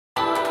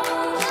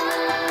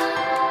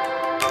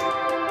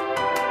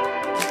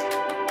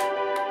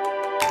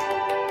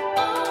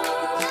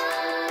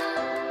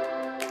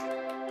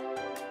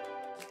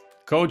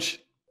Coach,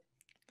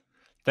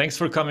 thanks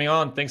for coming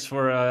on. Thanks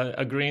for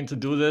agreeing to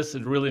do this.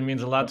 It really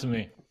means a lot to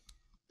me.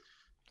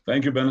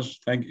 Thank you, Benes.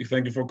 Thank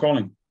you for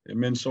calling. It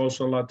means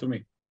also a lot to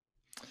me.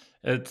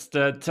 It's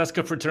the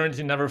CSKA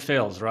fraternity never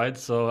fails, right?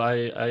 So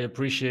I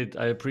appreciate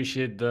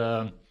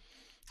the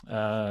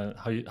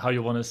how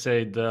you want to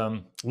say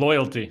the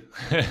loyalty.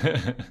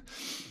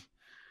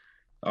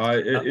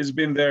 It's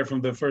been there from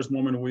the first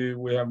moment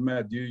we have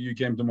met. You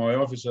came to my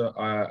office.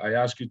 I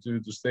asked you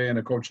to stay in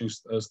the coaching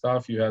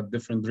staff. You had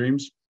different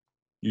dreams.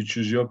 You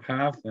choose your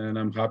path, and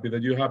I'm happy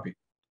that you're happy.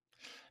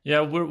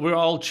 Yeah, we're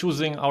all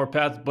choosing our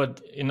path,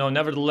 but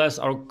nevertheless,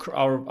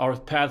 our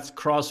paths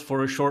cross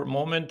for a short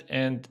moment,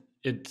 and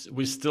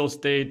we still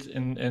stayed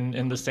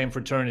in the same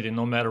fraternity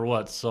no matter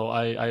what. So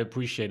I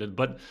appreciate it.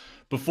 But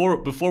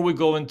before we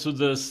go into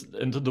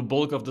the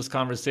bulk of this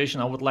conversation,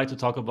 I would like to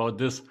talk about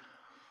this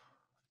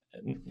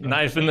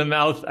knife in the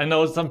mouth. I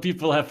know some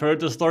people have heard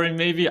the story.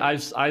 Maybe I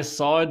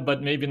saw it,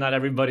 but maybe not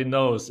everybody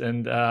knows.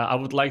 And I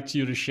would like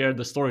you to share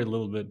the story a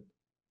little bit.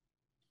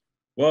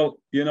 Well,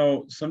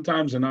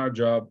 sometimes in our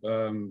job,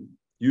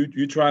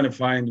 you try to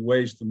find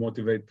ways to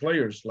motivate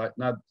players. Like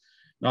not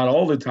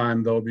all the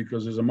time though,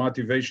 because there's a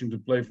motivation to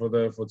play for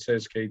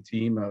CSKA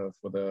team,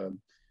 for the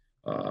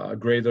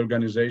great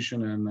organization,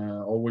 and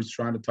always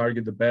trying to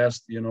target the best,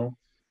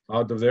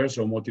 out of there.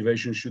 So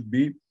motivation should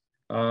be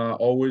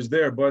always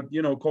there. But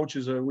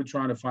coaches, we're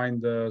trying to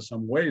find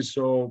some ways.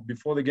 So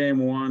before the game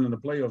one in the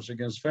playoffs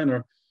against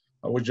Fener,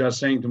 I was just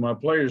saying to my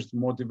players to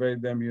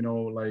motivate them.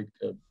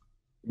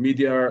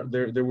 Media,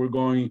 they were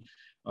going.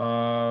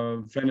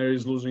 Fener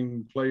is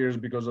losing players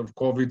because of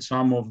COVID.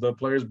 Some of the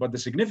players, but the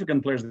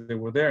significant players that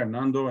were there,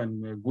 Nando and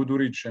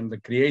Guduric, and the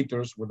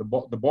creators were the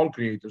ball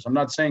creators. I'm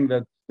not saying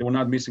that they were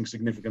not missing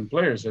significant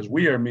players, as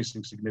we are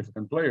missing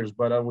significant players.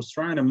 But I was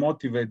trying to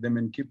motivate them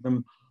and keep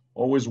them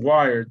always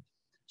wired.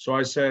 So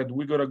I said,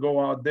 we got to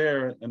go out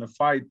there in a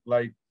fight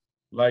like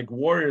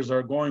warriors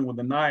are going with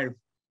a knife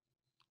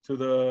to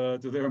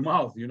their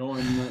mouth,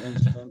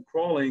 and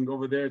crawling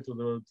over there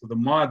to the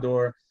mud,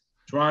 or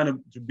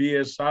trying to be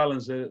as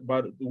silent,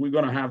 but we're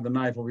gonna have the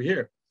knife over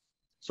here.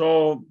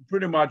 So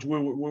pretty much we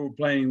were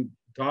playing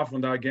tough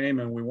on that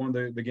game, and we won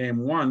the game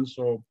one.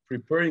 So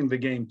preparing the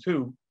game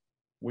two,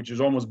 which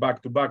is almost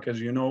back to back, as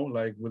you know,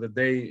 like with a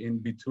day in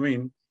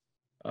between.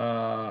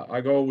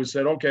 We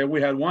said, okay, we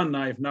had one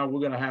knife, now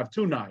we're gonna have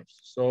two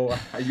knives. So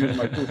I used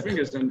my two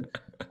fingers, and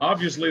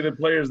obviously the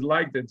players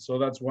liked it, so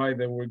that's why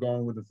they were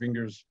going with the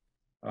fingers,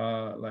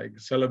 like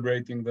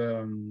celebrating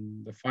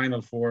the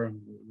Final Four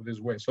with this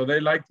way. So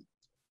they liked it.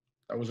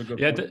 That was a good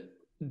point.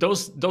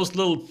 Those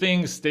little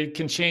things, they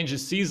can change a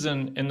season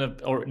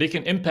or they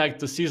can impact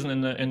the season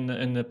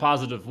in a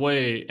positive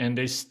way, and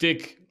they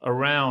stick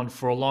around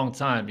for a long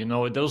time.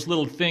 Those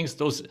little things,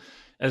 those,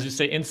 as you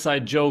say,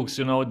 inside jokes,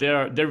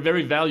 they're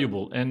very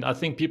valuable. And I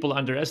think people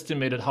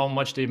underestimated how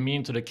much they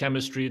mean to the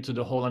chemistry, to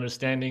the whole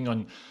understanding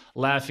on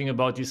laughing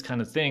about these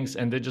kind of things.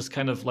 And they just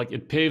kind of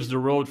it paves the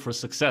road for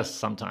success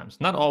sometimes.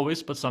 Not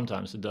always, but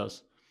sometimes it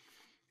does.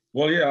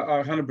 Well, yeah,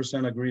 I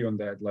 100% agree on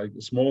that. Like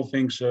small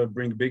things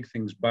bring big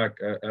things back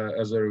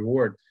as a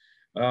reward.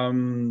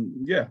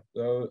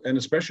 And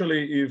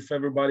especially if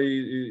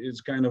everybody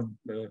is kind of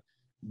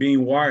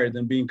being wired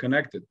and being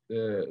connected.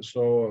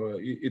 So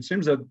it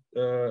seems that,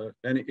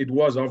 and it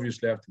was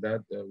obviously after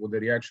that, with the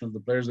reaction of the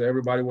players, that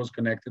everybody was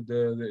connected.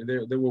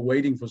 They were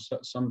waiting for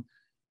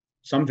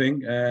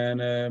something, and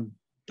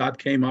that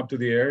came up to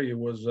the air. It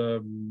was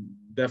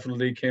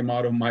definitely came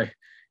out of my,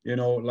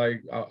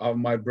 out of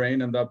my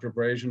brain, and that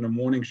preparation in the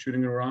morning,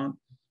 shooting around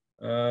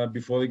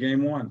before the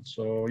game one.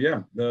 So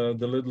yeah,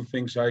 the little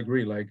things, I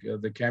agree. Like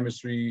the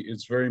chemistry,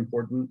 it's very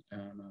important,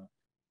 and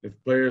if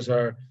players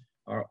are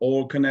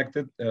all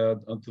connected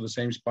to the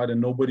same spot,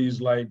 and nobody's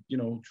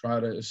try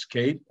to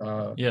escape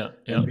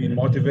and be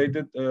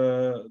motivated.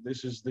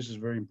 This is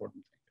very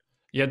important.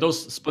 Yeah, those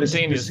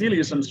spontaneous.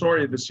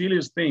 The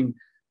silliest thing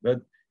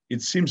that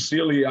it seems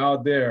silly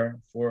out there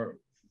for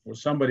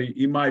somebody,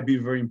 it might be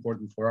very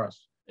important for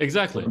us.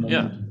 Exactly.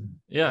 Yeah.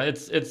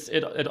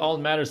 It all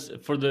matters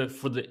for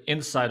the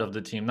inside of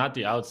the team, not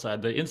the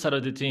outside. The inside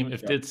of the team,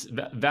 if it's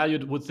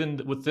valued within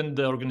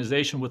the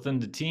organization, within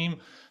the team,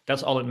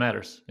 that's all that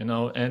matters, And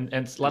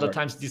a lot of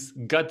times these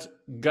gut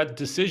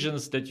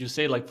decisions that you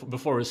say, like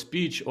before a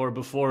speech or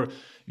before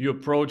you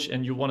approach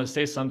and you want to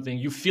say something,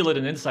 you feel it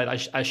inside.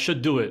 I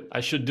should do it.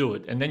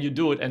 And then you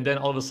do it, and then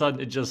all of a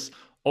sudden it just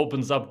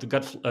opens up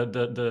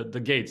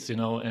the gates,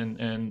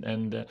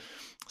 and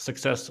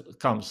success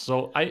comes.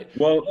 So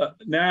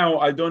now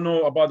I don't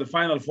know about the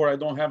Final Four. I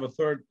don't have a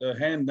third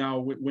hand now.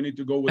 We need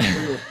to go with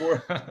 3 or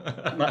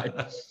 4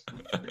 nights,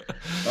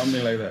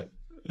 something like that.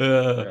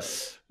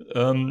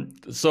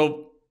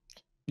 So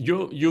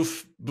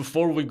you've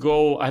before we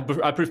go,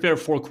 I prepare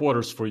 4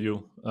 quarters for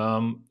you.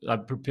 I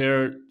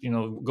prepare,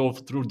 go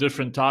through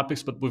different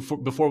topics, but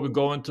before we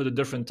go into the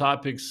different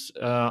topics,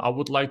 I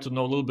would like to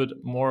know a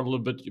little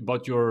bit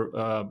about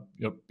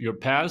your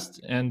past,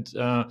 and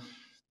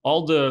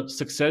all the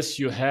success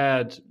you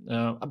had,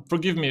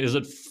 forgive me, is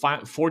it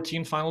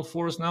 14 Final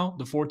Fours now?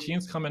 The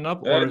 14th coming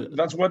up? Or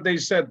that's what they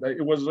said.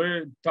 It was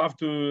very tough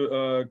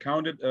to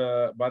count it,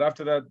 but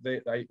after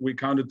that, we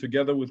counted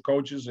together with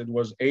coaches. It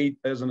was 8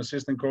 as an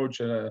assistant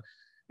coach and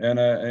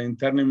an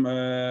interim,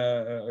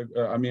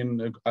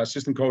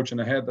 assistant coach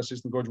and a head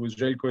assistant coach with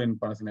Zeljko in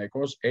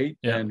Panionios, 8,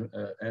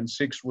 and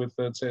 6 with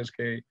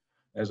CSKA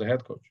as a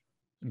head coach.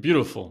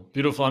 Beautiful,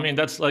 beautiful. I mean,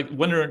 that's like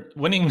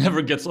winning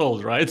never gets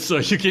old, right? So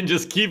you can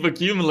just keep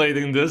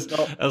accumulating this.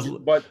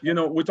 But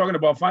we're talking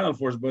about Final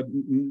Fours, but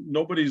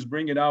nobody's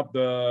bringing up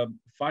the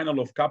final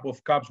of Cup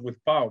of Cups with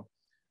PAOK.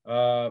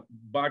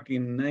 Back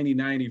in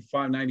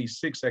 1995,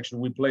 96,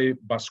 actually, we played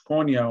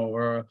Baskonia,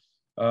 or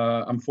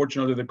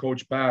unfortunately the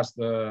coach passed.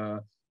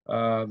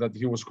 That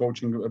he was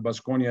coaching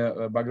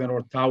Baskonia back then,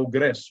 or Tau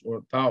Gres,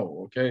 or Tau.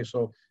 Okay,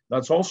 so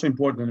that's also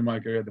important in my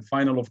career. The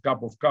final of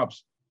Cup of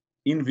Cups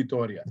in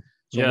Vitoria.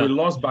 So we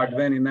lost back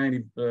then in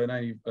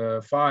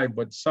 95,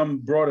 but some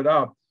brought it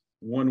up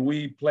when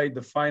we played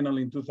the final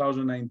in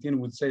 2019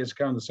 with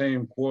CSKA on the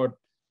same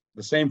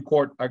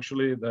court,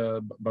 actually,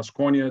 the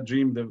Baskonia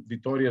dream, the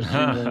Vitoria's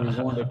dream, when we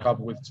won the cup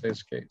with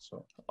CSKA.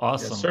 So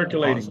awesome.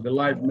 Circulating, awesome. the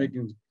life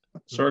making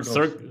circles.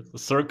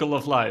 Circle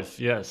of life,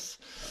 yes.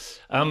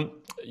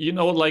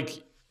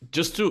 Like,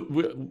 just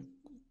to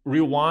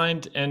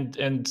rewind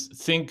and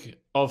think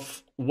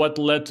of what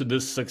led to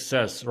this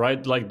success,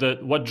 right? Like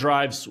what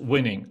drives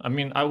winning. I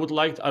mean, I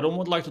don't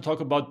would like to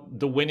talk about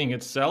the winning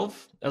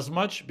itself as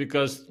much,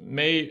 because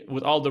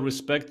with all the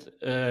respect,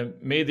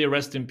 may they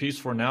rest in peace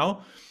for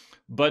now.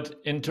 But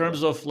in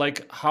terms of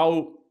like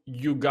how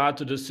you got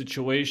to the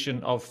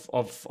situation of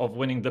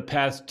winning, the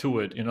path to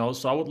it,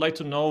 So I would like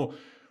to know,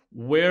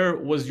 where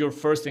was your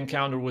first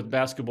encounter with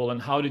basketball,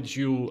 and how did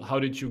you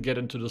get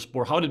into the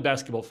sport? How did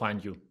basketball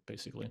find you,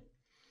 basically?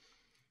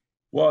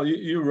 Well,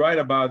 you're right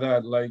about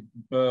that. Like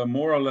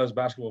more or less,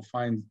 basketball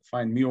find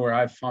me, or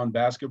I found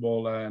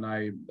basketball, and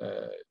I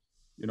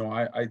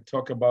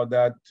talk about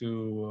that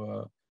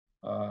to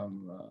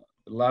the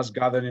last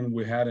gathering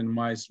we had in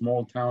my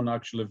small town,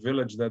 actually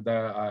village that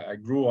I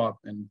grew up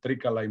in,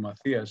 Trikala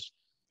Matthias,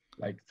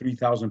 like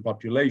 3,000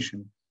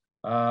 population.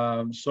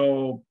 I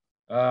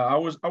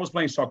was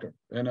playing soccer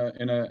in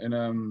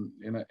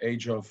an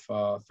age of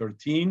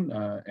 13,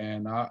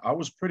 and I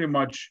was pretty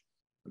much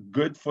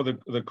good for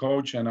the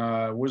coach, and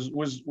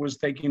was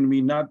taking me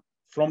not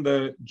from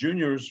the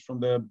juniors, from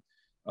the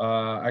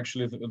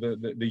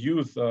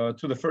youth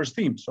to the first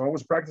team. So I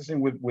was practicing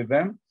with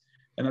them,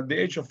 and at the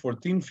age of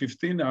 14,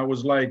 15, I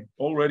was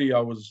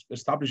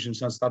establishing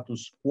some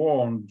status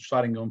quo on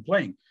starting on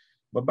playing.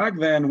 But back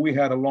then we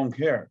had a long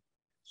hair,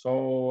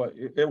 so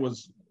it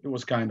was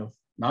kind of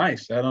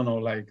nice. I don't know,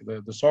 like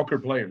the soccer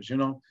players,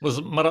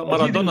 Was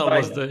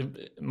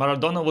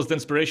Maradona was the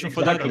inspiration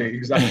for that?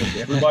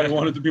 Exactly. Everybody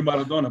wanted to be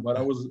Maradona, but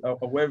I was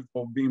away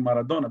of being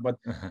Maradona. But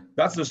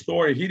that's the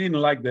story. He didn't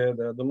like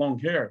the long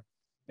hair,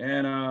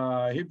 and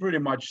he pretty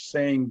much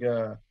saying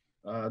that,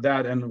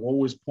 and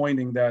always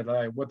pointing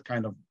that, what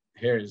kind of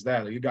hair is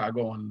that? You gotta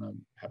go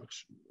and have a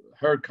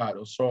haircut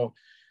or so.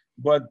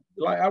 But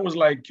I was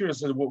like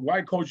curious,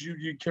 why, coach,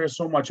 you care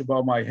so much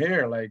about my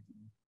hair? Like,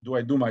 do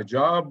I do my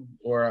job,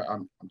 or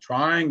I'm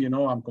trying,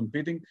 I'm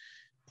competing?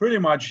 Pretty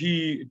much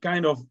he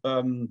kind of,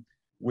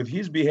 with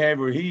his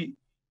behavior, he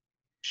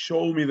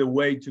showed me the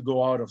way to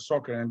go out of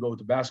soccer and go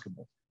to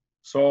basketball.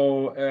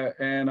 So,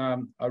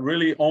 I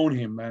really own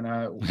him. And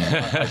I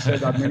said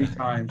that many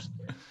times,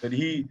 that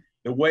the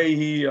way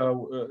he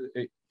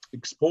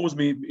exposed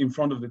me in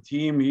front of the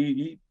team,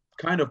 he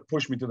kind of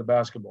pushed me to the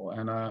basketball,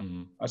 and I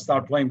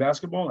started playing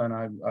basketball, and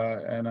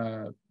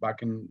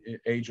back in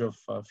age of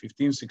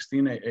 15,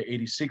 16,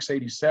 86,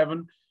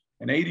 87,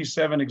 and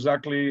 87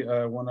 exactly,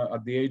 when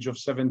at the age of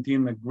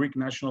 17, the Greek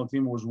national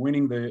team was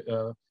winning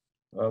the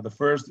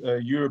first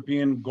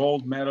European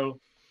gold medal,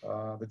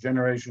 the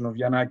generation of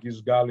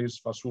Giannakis,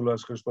 Galis,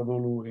 Fasoulas,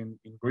 Christodoulou in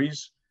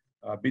Greece,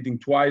 beating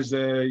twice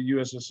the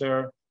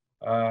USSR,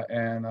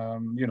 and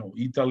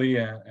Italy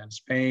and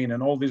Spain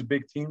and all these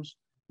big teams.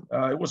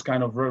 It was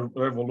kind of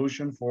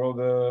revolution for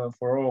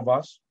all of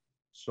us.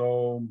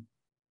 So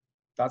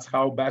that's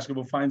how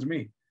basketball finds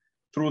me,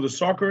 through the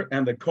soccer,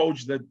 and the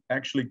coach that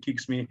actually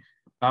kicks me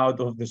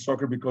out of the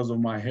soccer because of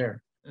my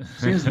hair.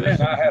 Since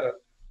then, I had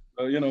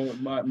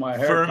my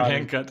hair firm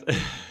haircut.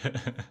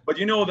 But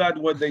that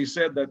what they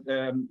said, that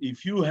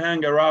if you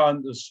hang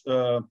around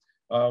a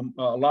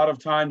lot of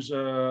times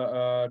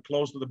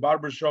close to the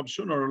barber shop,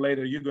 sooner or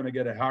later you're gonna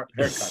get a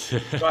haircut.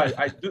 So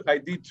I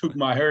did took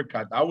my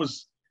haircut. I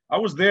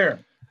was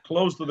there,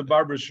 close to the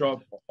barber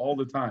shop all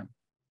the time.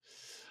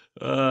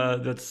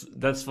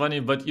 That's funny,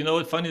 but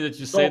it's funny that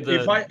you say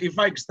that. If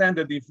I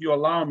extended, if you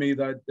allow me,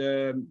 that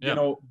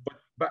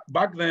but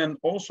back then,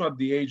 also at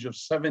the age of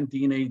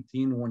 17,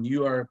 18, when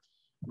you are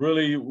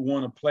really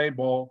want to play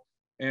ball,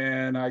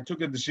 and I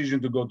took a decision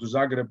to go to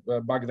Zagreb,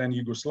 back then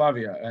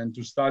Yugoslavia, and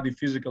to study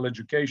physical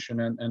education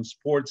and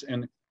sports,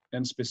 and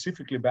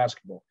specifically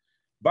basketball.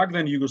 Back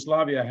then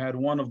Yugoslavia had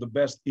one of the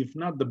best, if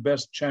not the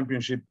best,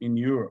 championship in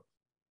Europe.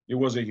 It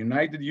was a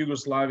united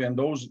Yugoslavia, and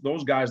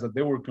those guys that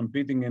they were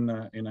competing in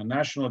a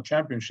national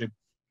championship,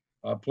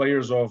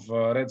 players of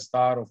Red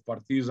Star, of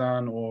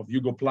Partizan, of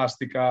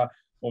Jugoplastika,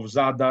 of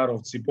Zadar, of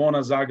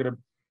Cipona Zagreb,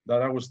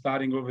 that I was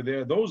studying over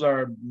there. Those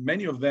are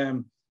many of them.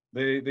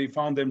 They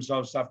found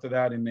themselves after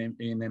that in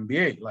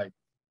NBA, like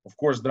of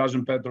course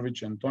Dražen Petrovic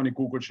and Toni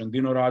Kukoc and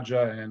Dino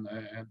Raja and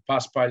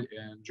Paspalj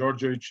and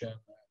Đorđević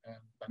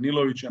and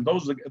Danilovic, and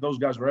those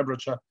guys were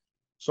Ebrača.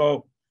 So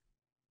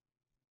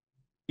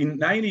in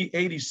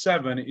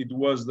 1987, it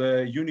was the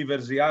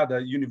University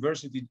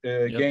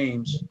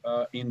Games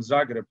in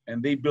Zagreb, and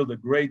they built a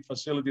great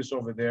facilities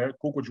over there.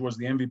 Kukoc was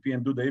the MVP,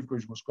 and Duda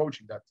Ivkovic was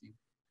coaching that team.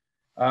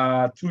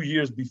 2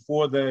 years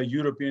before the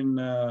European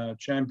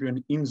champion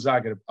in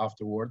Zagreb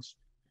afterwards.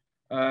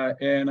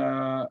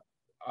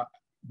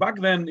 Back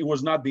then, it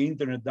was not the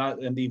internet,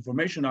 and the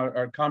information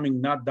are coming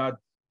not that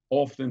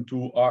often to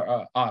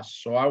us.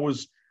 So I was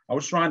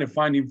trying to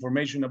find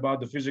information about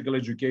the physical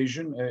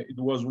education. It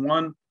was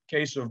one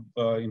case of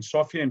in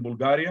Sofia in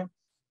Bulgaria,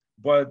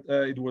 but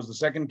it was the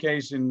second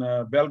case in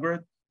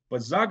Belgrade. But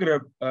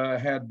Zagreb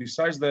had,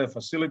 besides the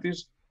facilities,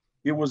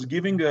 it was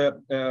giving a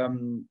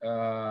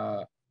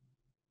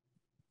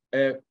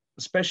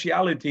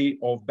speciality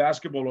of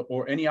basketball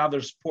or any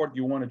other sport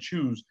you want to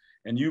choose,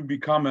 and you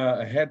become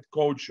a head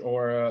coach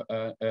or a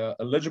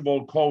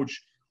eligible coach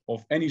of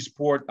any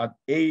sport at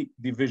a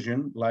division,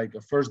 like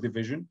a first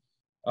division.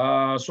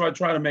 So I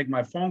try to make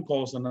my phone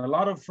calls, and a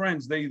lot of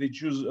friends, they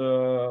choose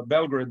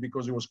Belgrade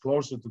because it was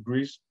closer to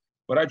Greece,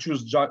 but I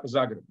choose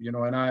Zagreb, you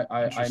know, and I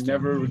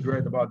never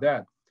regret about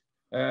that.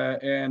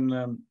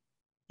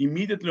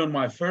 Immediately on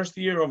my first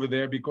year over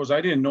there, because I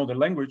didn't know the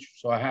language,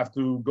 so I have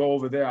to go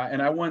over there, and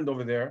I went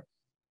over there.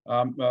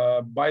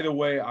 By the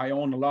way, I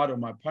own a lot of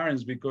my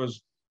parents, because,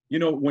 you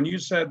know, when you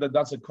said that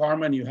that's a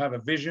karma and you have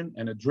a vision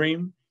and a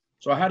dream,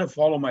 so I had to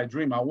follow my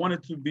dream. I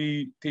wanted to be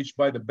taught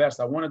by the best.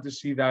 I wanted to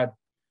see that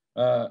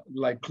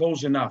like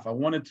close enough. I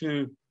wanted to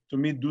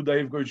meet Duda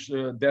Ivkovic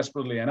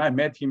desperately, and I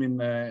met him in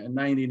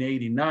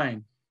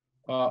 1989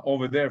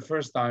 over there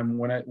first time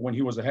when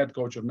he was a head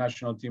coach of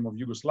national team of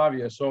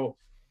Yugoslavia. So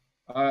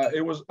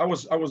I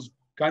was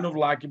kind of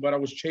lucky, but I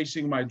was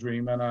chasing my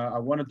dream, and I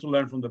wanted to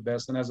learn from the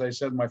best. And as I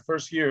said, my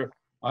first year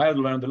I had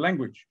to learn the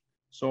language.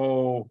 So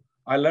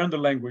I learned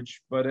the language,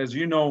 but as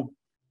you know,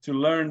 to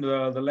learn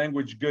the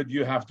language good,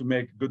 you have to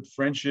make good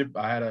friendship.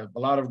 I had a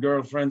lot of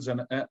girlfriends and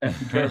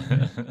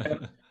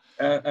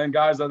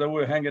guys that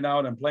were hanging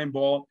out and playing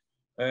ball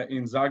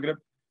in Zagreb.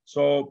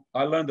 So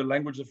I learned the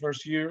language the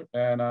first year,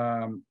 and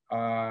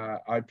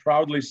I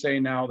proudly say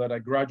now that I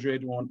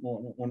graduated on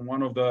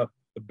one of the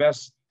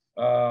best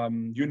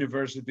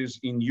universities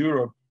in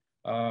Europe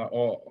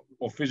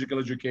of physical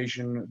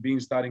education, being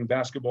studying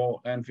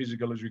basketball and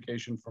physical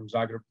education from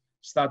Zagreb.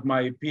 Start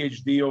my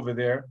PhD over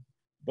there,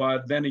 but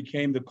then it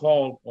came the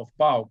call of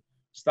PAOK,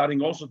 starting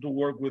also to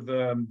work with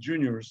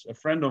juniors, a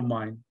friend of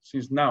mine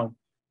since now.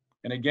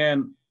 And again,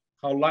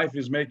 how life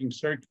is making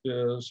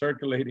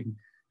circulating.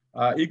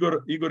 Igor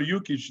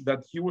Jukic,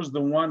 that he was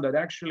the one that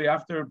actually,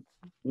 after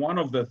one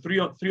of the three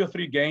or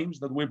three games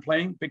that we're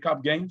playing, pickup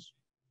games,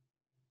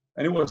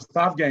 and it was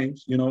tough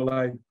games, you know,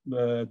 like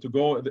to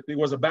go, it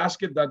was a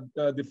basket that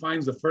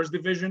defines the first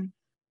division,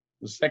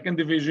 the second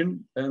division,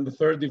 and the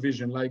third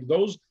division. Like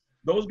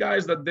those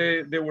guys that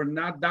they were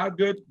not that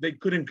good, they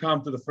couldn't come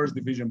to the first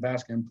division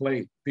basket and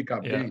play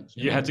pickup games.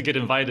 You had to get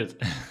invited.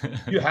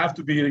 You have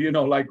to be, you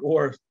know, like,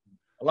 or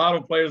a lot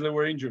of players that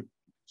were injured.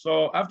 So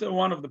after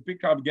one of the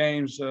pickup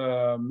games,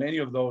 many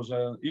of those,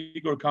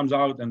 Igor comes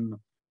out and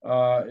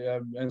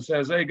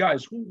says, "Hey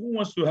guys, who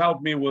wants to help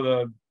me with a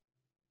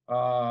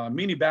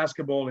mini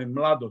basketball in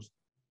Mladost?"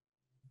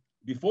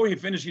 Before he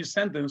finished his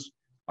sentence,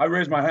 I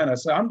raised my hand. I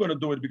said, "I'm going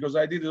to do it because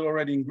I did it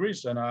already in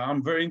Greece, and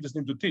I'm very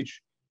interested to teach."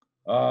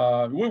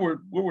 We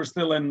were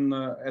still in,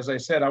 as I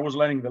said, I was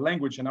learning the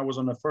language, and I was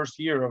on the first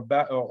year of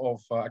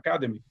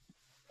academy,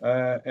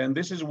 and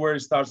this is where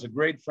it starts a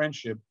great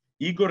friendship.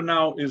 Igor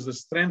now is the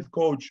strength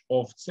coach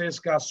of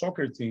CSKA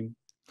soccer team,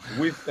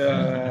 with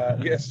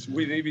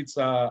with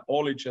Ivica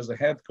Olic as a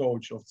head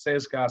coach of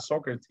CSKA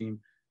soccer team,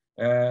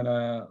 and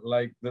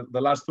like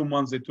the last 2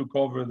 months they took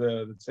over the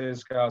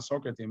CSKA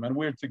soccer team, and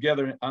we're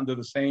together under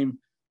the same,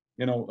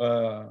 you know,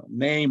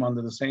 name,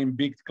 under the same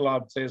big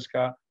club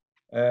CSKA.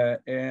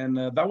 And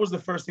that was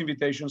the first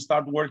invitation.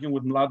 Start working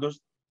with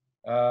Mladost,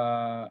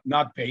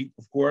 not paid,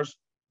 of course,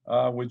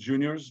 with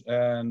juniors.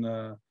 And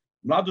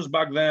Mladost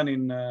back then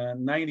in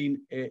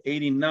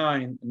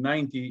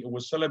 1989-90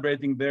 was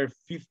celebrating their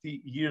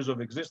 50 years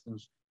of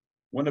existence.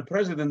 When the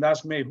president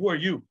asked me, "Who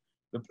are you?"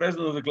 The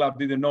president of the club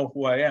didn't know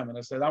who I am, and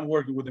I said, "I'm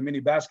working with the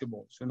mini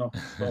basketballs." You know,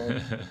 so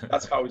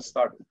that's how it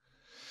started.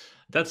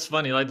 That's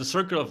funny. Like the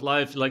circle of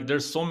life, like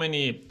there's so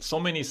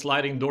many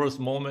sliding doors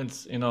moments,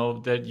 you know,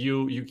 that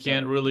you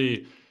can't really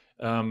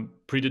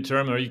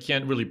predetermine, or you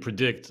can't really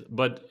predict.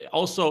 But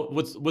also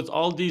with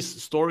all these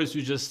stories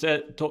you just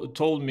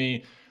told me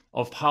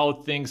of how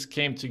things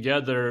came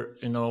together,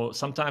 you know,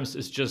 sometimes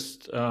it's just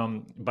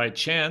by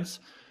chance.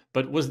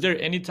 But was there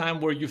any time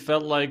where you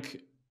felt like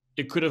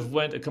it could have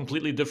went a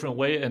completely different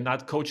way and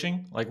not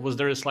coaching? Like, was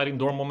there a sliding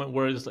door moment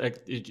where it's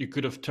like you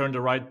could have turned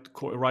the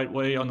right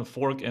way on the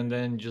fork and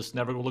then just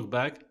never look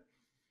back?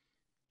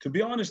 To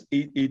be honest,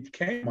 it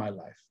came to my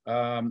life.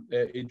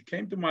 It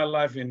came to my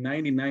life in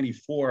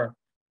 1994,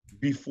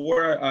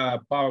 before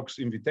PAOK's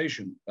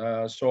invitation.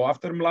 So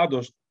after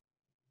Mladost,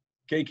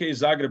 KK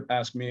Zagreb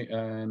asked me,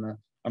 and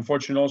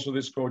unfortunately also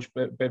this coach,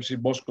 Pepsi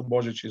Bosko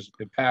Božić, is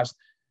passed,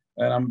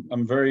 and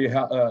I'm very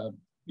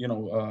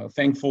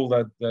thankful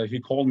that he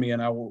called me,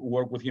 and I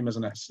work with him as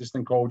an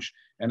assistant coach,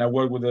 and I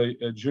work with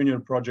a junior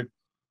project.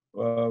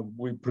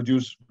 We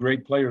produce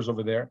great players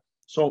over there.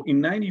 So in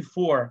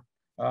 '94,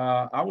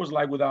 I was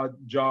like without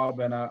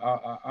job, and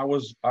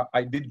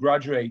I did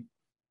graduate,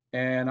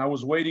 and I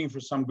was waiting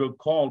for some good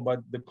call, but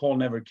the call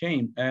never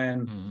came,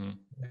 and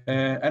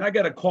I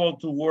got a call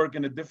to work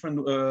in a different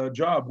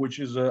job, which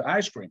is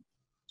ice cream.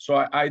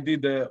 So I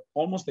did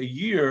almost a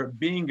year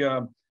being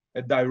a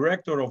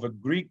director of a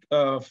Greek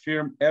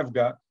firm,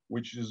 Evga,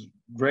 which is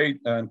great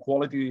and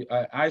quality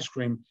ice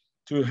cream,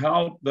 to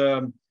help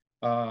them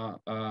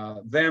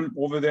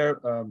over there,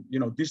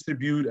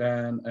 distribute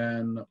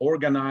and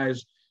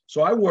organize.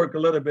 So I work a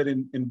little bit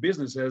in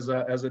business as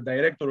a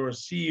director or a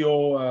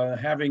CEO,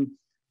 having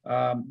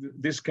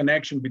this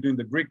connection between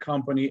the Greek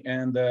company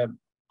and the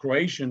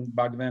Croatian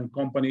back then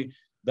company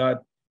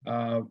that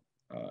are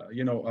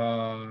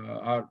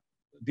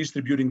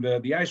distributing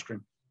the ice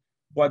cream.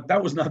 But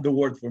that was not the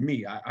word for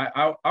me.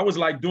 I was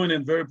like doing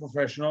it very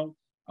professional.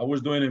 I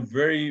was doing it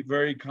very,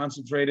 very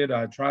concentrated.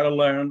 I try to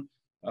learn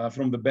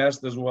from the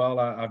best as well.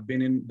 I've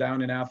been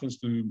down in Athens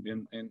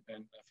in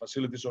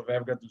facilities of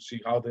Evga to see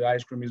how the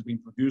ice cream is being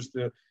produced,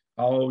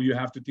 how you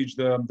have to teach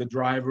the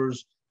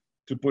drivers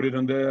to put it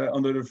on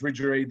the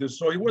refrigerator.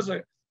 So it was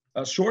a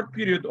short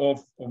period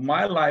of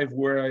my life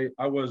where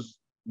I was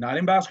not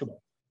in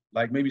basketball,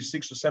 like maybe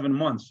 6 or 7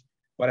 months,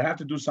 but I had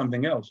to do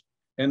something else.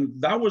 And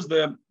that was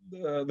the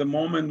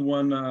moment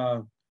when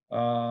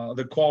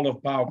the call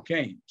of PAOK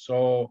came.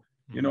 So,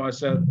 I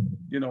said,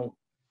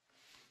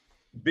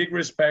 big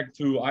respect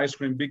to ice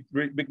cream, big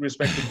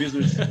respect to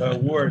business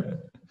work.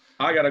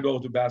 I got to go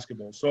to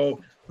basketball.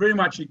 So pretty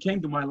much it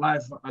came to my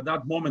life at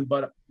that moment.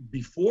 But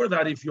before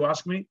that, if you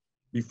ask me,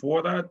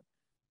 before that,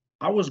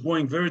 I was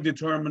going very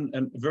determined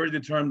and very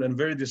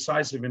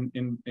decisive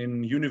in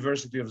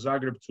University of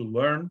Zagreb to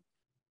learn,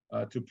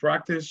 to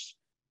practice,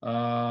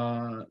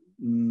 no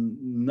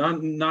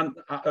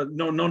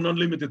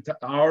non-limited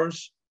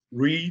hours,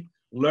 read,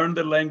 learn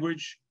the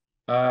language,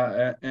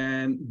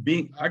 and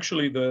being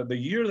actually the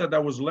year that I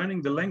was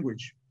learning the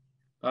language,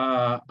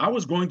 I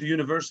was going to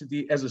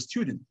university as a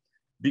student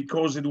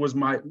because it was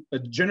a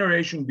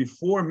generation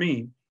before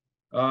me.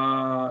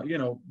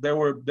 They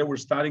were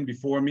studying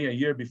before me a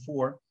year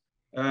before.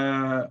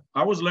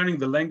 I was learning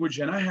the language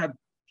and I had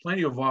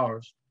plenty of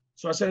hours.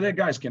 So I said, hey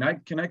guys, can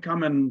I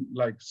come and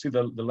like see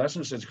the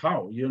lesson? Says,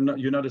 how?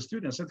 You're not a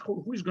student. I said,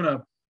 who's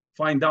gonna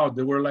find out?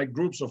 There were like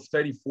groups of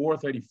 34,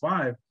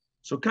 35.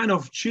 So kind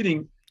of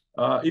cheating,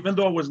 even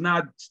though I was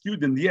not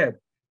student yet,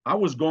 I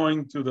was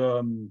going to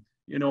the,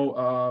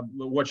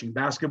 watching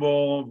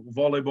basketball,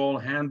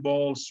 volleyball,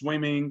 handball,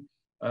 swimming,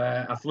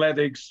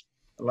 athletics,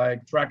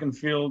 like track and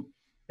field.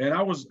 And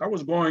I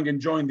was going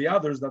and joining the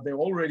others that they're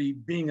already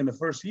being in the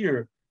first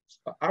year.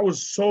 I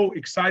was so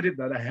excited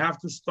that I have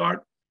to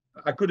start.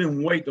 I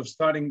couldn't wait of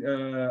starting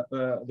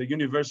the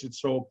university.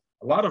 So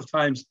a lot of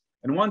times,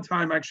 and one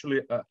time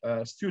actually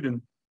a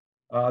student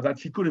that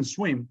he couldn't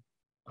swim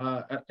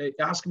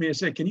asked me, I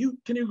said, can you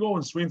go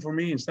and swim for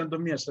me instead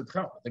of me? I said,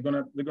 how? They're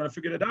gonna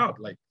figure it out.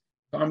 Like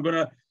I'm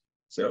gonna.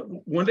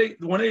 So when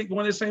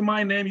they say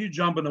my name, you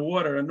jump in the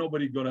water and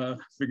nobody's gonna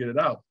figure it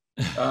out.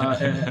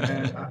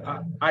 And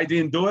I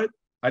didn't do it.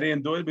 I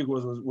didn't do it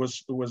because it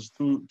was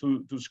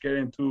too scary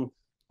and too.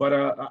 But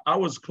I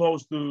was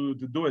close to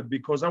do it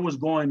because I was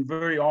going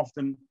very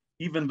often,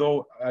 even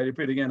though I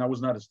repeat again, I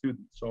was not a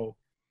student. So,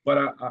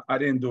 but I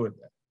didn't do it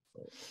then.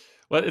 So.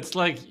 Well, it's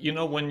like,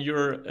 when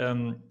you're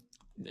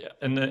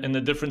in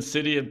a different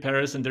city in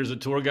Paris and there's a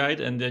tour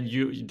guide and then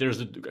there's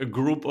a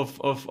group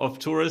of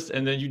tourists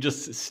and then you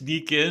just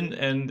sneak in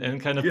and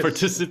kind of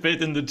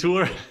participate in the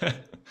tour.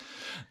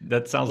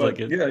 That sounds like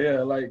it.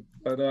 Yeah. Like,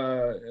 but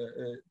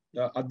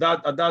at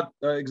that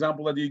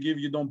example that you give,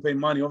 you don't pay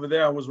money. Over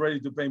there, I was ready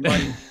to pay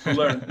money to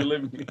learn.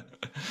 Believe me.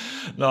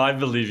 No, I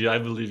believe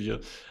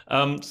you.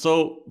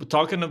 So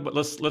talking about,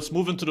 let's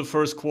move into the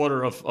first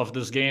quarter of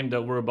this game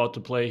that we're about to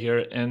play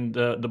here, and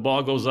the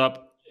ball goes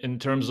up in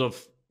terms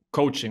of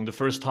coaching. The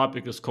first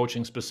topic is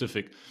coaching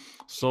specific.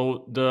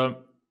 So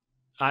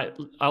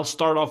I'll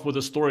start off with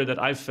a story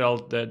that I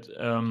felt that.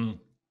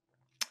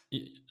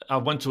 I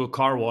went to a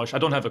car wash. I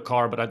don't have a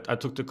car, but I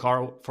took the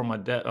car from my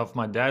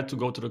dad to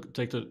go to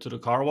the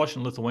car wash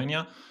in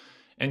Lithuania.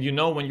 And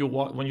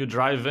when you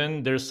drive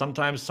in, there's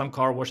sometimes some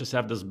car washes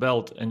have this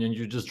belt, and then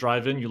you just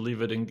drive in, you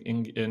leave it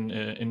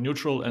in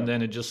neutral, and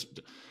then it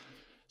just.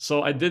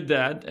 So I did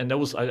that, and that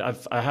was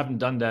I haven't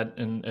done that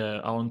in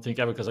I don't think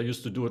ever because I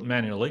used to do it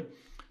manually,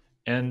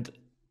 and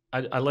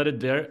I let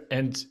it there,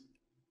 and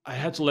I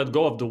had to let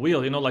go of the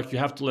wheel, like you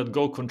have to let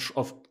go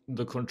of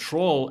the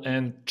control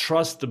and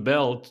trust the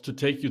belt to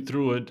take you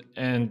through it,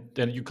 and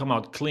then you come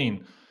out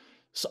clean.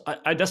 So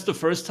I that's the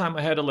first time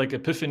I had a like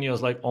epiphany. I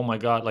was like, oh my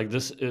God, like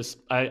this is,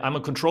 I'm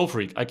a control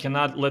freak. I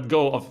cannot let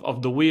go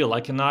of the wheel.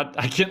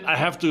 I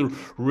have to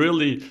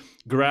really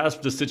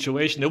grasp the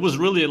situation. It was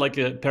really like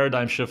a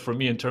paradigm shift for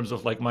me in terms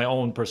of like my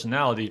own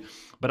personality.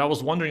 But I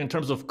was wondering, in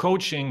terms of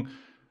coaching,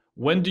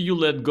 when do you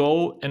let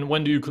go and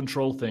when do you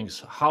control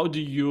things? How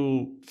do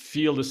you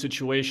feel the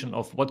situation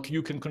of what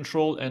you can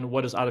control and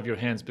what is out of your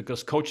hands?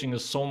 Because coaching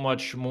is so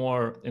much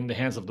more in the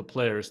hands of the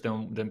players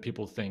than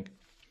people think.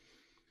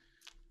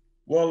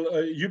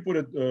 Well, you put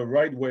it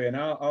right way, and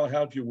I'll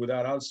help you with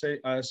that.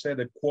 I said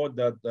a quote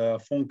that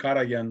Von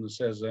Karajan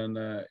says, and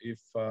if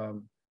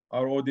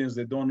our audience,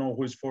 they don't know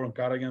who is Von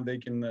Karajan,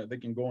 they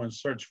can go and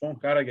search Von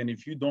Karajan.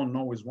 If you don't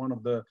know, is one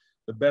of the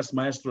best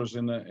maestros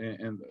in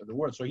the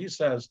world. So he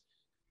says,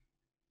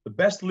 the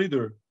best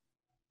leader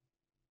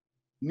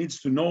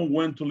needs to know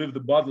when to leave the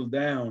bottle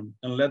down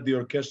and let the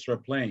orchestra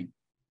play.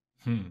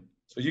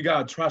 So you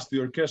got to trust the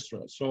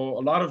orchestra. So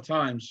a lot of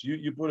times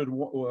you put it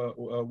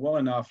well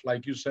enough,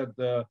 like you said,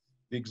 the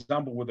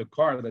example with the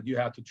car, that you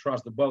have to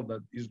trust the belt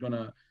that is going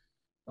to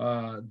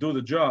do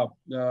the job.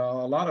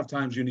 A lot of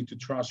times you need to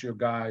trust your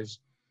guys,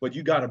 but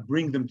you got to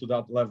bring them to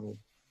that level.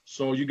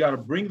 So you got to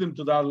bring them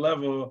to that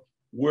level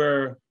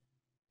where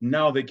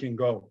now they can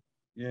go,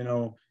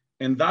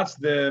 and that's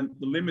the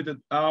limited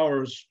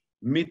hours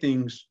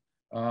meetings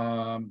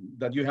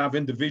that you have,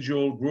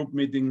 individual group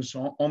meetings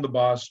on the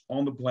bus,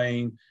 on the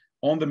plane,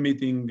 on the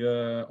meeting,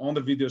 on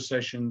the video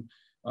session,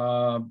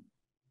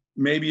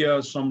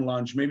 maybe some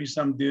lunch, maybe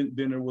some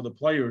dinner with the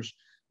players.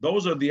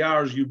 Those are the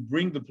hours you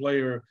bring the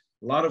player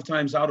a lot of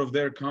times out of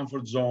their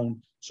comfort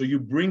zone. So you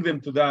bring them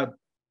to that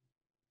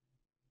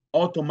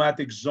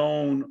automatic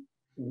zone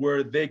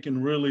where they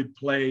can really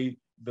play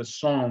the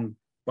song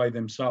by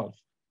themselves.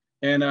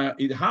 And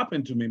it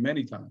happened to me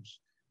many times.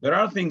 There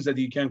are things that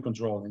you can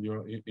control in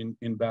your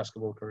in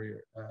basketball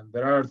career.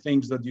 There are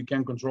things that you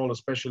can control,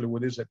 especially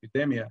with this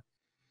epidemic.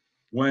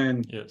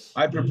 When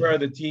I prepare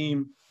the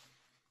team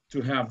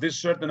to have this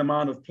certain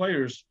amount of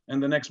players,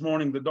 and the next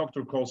morning the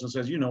doctor calls and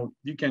says, you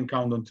can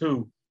count on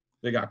 2,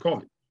 they got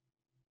COVID.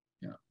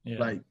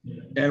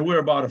 And we're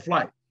about to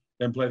fly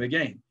and play the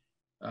game.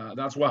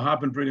 That's what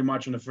happened pretty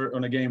much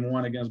on a game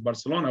 1 against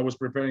Barcelona. I was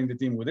preparing the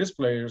team with these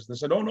players. They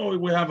said, oh no,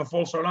 we have a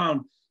false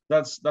alarm.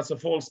 That's a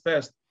false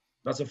test.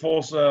 That's a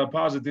false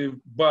positive.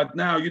 But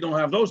now you don't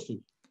have those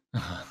 2.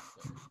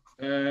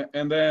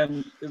 And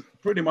then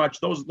pretty much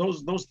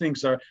those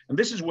things are, and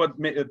this is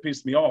what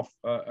pissed me off.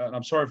 And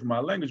I'm sorry for my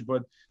language,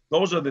 but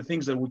those are the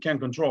things that we can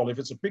control. If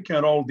it's a pick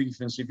and roll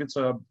defense, if it's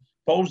a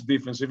post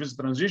defense, if it's a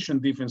transition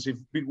defense, if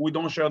we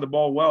don't share the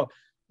ball well,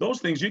 those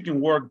things you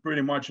can work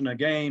pretty much in a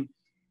game.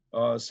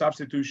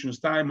 Substitutions,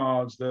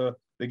 timeouts.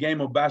 The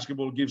game of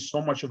basketball gives so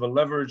much of a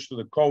leverage to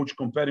the coach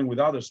comparing with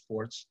other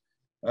sports.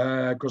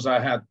 Because I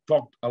had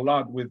talked a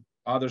lot with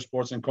other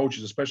sports and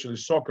coaches, especially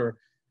soccer,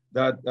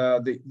 that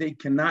they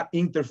cannot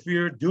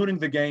interfere during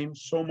the game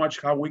so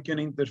much how we can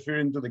interfere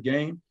into the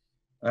game.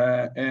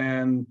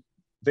 And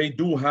they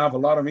do have a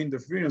lot of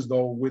interference,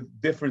 though, with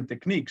different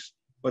techniques.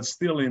 But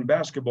still in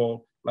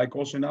basketball, like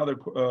also in other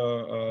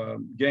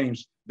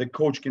games, the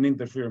coach can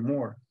interfere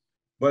more.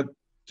 But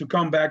to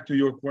come back to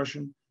your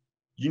question,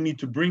 you need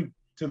to bring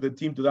to the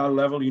team to that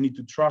level. You need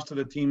to trust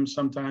the team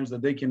sometimes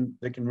that they can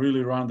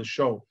really run the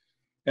show.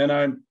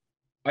 And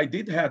I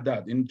did have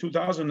that in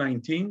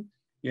 2019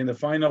 in the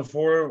Final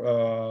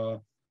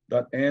Four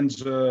that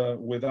ends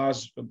with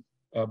us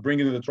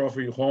bringing the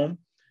trophy home.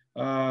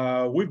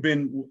 We've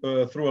been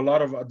through a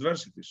lot of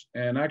adversities.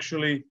 And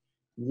actually,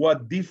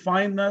 what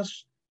defined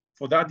us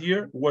for that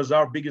year was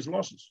our biggest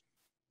losses.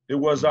 It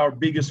was our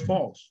biggest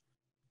falls.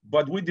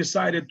 But we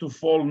decided to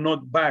fall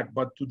not back,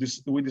 but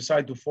we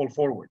decided to fall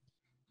forward.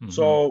 Mm-hmm.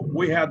 So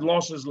we had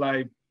losses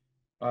like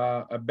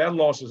bad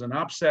losses and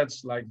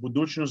upsets like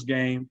Budućnost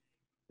game.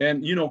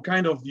 And,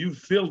 kind of you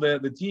feel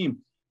the team.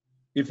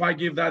 If I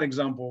give that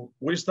example,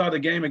 we start a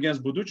game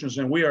against Budućnost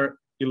and we are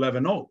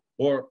 11-0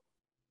 or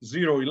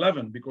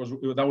 0-11 because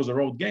that was a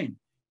road game.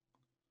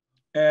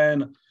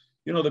 And,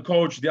 the other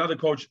coach,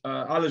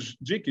 Aleš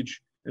Džikić,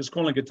 is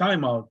calling a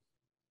timeout.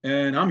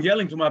 And I'm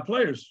yelling to my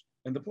players.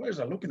 And the players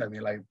are looking at me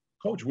like,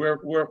 Coach, we're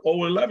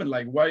 0-11.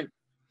 Like, why?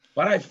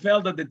 But I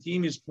felt that the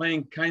team is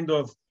playing kind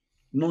of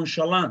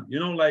nonchalant.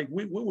 Like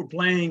we were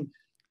playing,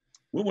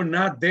 we were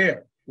not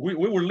there. We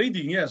were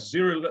leading, yes,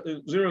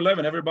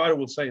 0-11. Everybody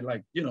will say,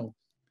 like,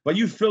 but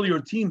you feel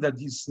your team that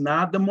it's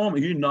not the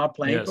moment. You're not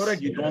playing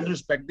correct. You don't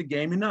respect the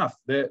game enough.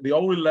 The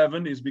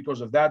 0-11 is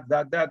because of that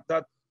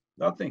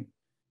thing.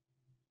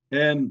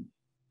 And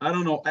I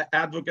don't know,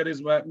 advocate is,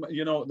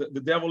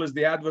 the devil is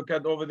the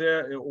advocate over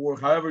there, or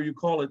however you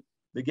call it.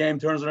 The game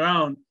turns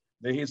around.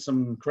 They hit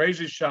some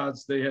crazy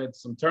shots. They had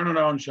some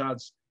turnaround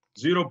shots,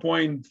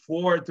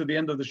 0.4 to the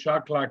end of the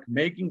shot clock,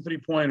 making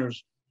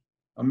 3-pointers.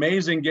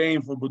 Amazing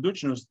game for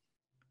Budućnost.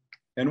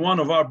 And one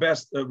of our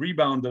best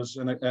rebounders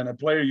and a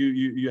player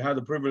you had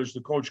the privilege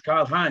to coach,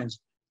 Kyle Hines,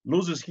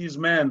 loses his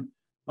man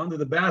under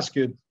the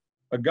basket,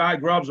 a guy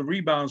grabs a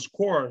rebound,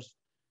 scores,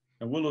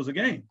 and we lose the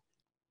game.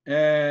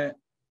 And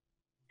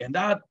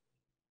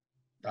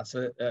that's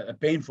a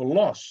painful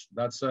loss.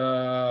 That's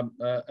a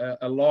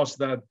loss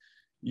that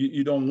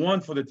you don't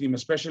want for the team,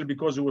 especially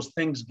because it was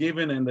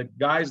Thanksgiving and the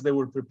guys, they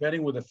were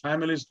preparing with the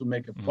families to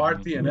make a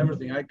party and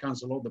everything. I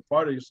canceled all the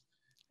parties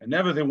and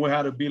everything. We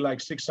had to be like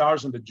 6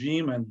 hours in the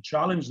gym and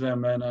challenge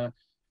them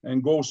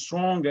and go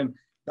strong. And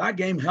that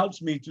game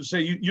helps me to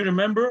say, you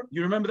remember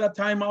that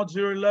timeout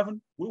 0-11?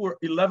 We were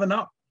 11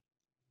 up.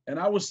 And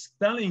I was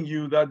telling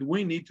you that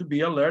we need to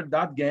be alert.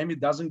 That game,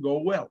 it doesn't go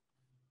well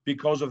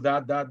because of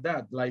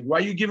that. Like, why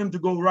you give him to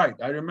go right?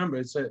 I remember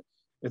it's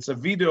a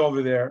video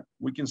over there.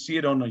 We can see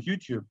it on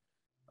YouTube.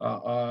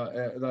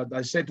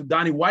 I said to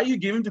Danny, why you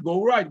give him to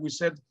go right? We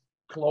said,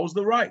 close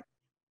the right.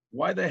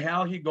 Why the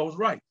hell he goes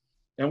right?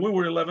 And we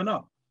were 11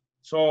 up.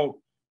 So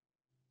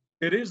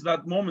it is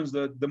that moments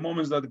that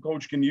the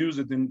coach can use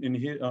it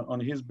on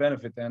his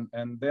benefit.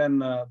 And then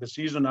the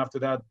season after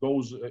that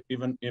goes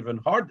even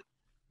harder.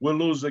 We'll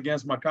lose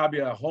against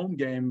Maccabi a home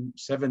game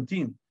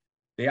 17.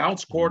 They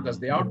outscored us,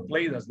 they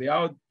outplayed us, they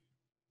out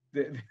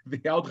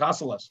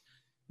hustle us.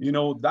 You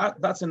know,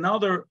 that's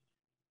another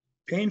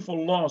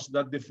painful loss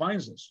that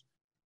defines us.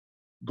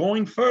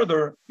 Going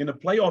further in a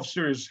playoff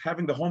series,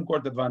 having the home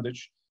court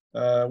advantage,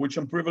 which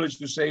I'm privileged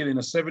to say in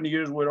the 7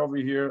 years we're over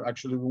here,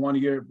 actually 1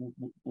 year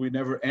we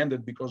never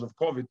ended because of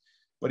COVID,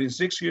 but in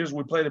 6 years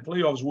we played the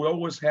playoffs, we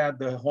always had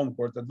the home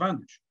court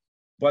advantage.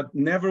 But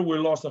never we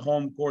lost a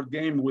home court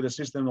game with a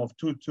system of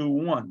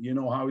 2-2-1. You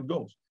know how it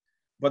goes.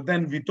 But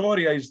then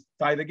Vitoria is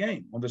tie the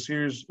game on the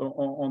series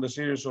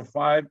of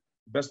 5,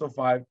 best of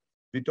 5.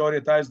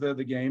 Vitoria ties the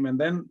game, and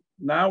then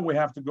now we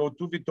have to go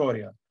to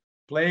Vitoria,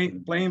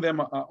 playing them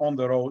on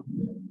the road,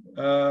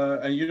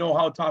 and you know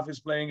how tough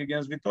is playing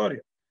against Vitoria.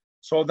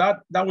 So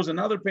that was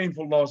another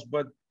painful loss,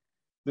 but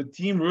the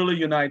team really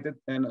united,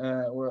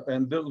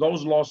 and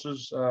those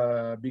losses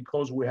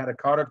because we had a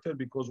character,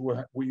 because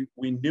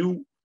we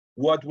knew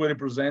what we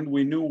represent,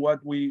 we knew what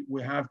we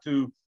have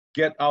to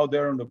get out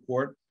there on the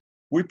court.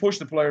 We pushed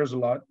the players a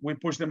lot. We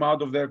pushed them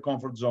out of their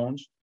comfort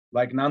zones,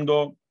 like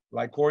Nando,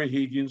 like Corey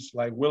Higgins,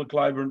 like Will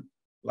Clyburn,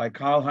 like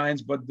Kyle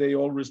Hines, but they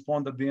all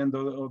respond at the end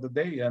of the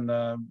day. And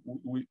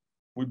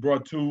we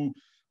brought 2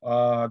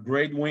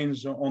 great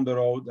wins on the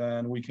road,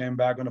 and we came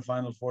back on the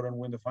Final Four and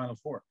win the Final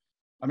Four.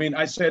 I mean,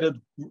 I said it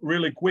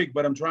really quick,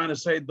 but I'm trying to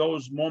say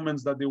those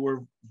moments that they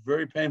were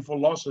very painful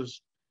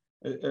losses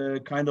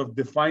kind of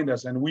defined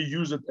us, and we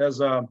use it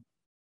as a,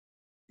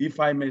 if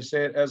I may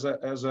say it, as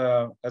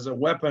a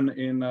weapon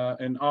in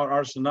our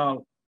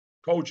arsenal,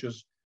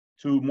 coaches,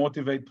 to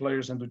motivate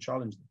players and to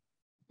challenge them.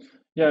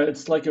 Yeah,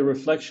 it's like a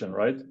reflection,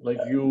 right? Like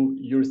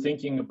you're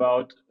thinking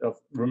about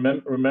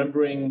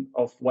remembering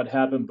of what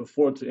happened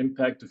before to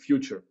impact the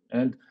future,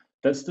 and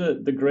that's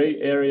the gray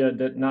area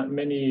that not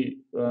many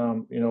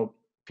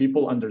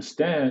people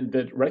understand.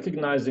 That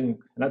recognizing,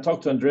 and I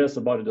talked to Andreas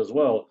about it as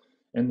well,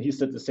 and he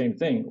said the same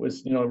thing,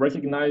 was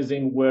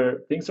recognizing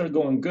where things are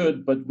going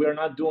good, but we're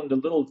not doing the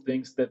little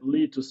things that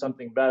lead to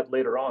something bad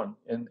later on,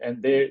 and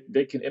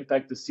they can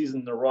impact the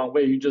season in the wrong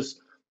way.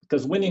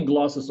 Because winning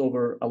glosses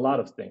over a lot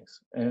of things,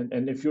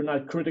 and if you're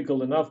not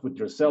critical enough with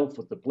yourself,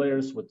 with the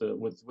players,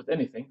 with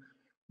anything,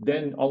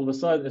 then all of a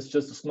sudden it's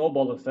just a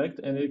snowball effect,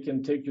 and it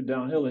can take you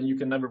downhill, and you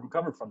can never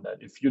recover from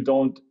that if you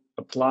don't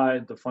apply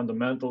the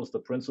fundamentals, the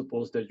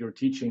principles that you're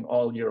teaching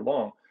all year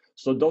long.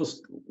 So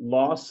those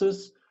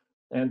losses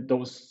and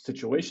those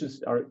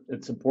situations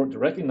it's important to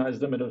recognize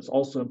them, and it's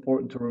also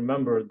important to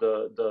remember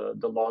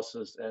the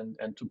losses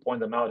and to point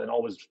them out and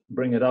always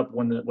bring it up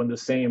when the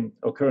same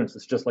occurrence.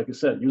 It's just like you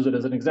said, use it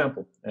as an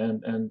example,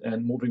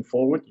 and moving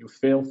forward, you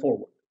fail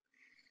forward.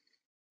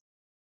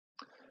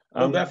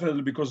 Well,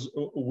 definitely, because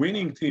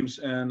winning teams,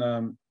 and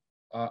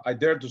I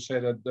dare to say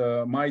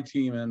that my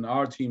team and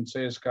our team,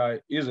 CSKA,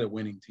 is a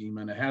winning team,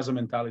 and it has a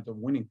mentality of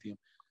winning team.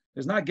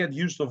 Does not get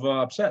used of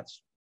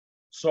upsets.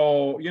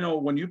 So,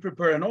 when you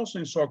prepare, and also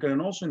in soccer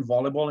and also in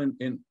volleyball,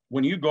 and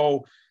when you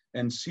go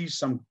and see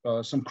some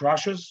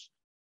crushes,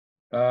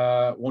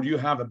 when you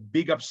have a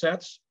big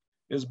upsets,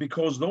 is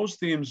because those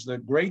teams, the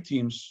great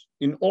teams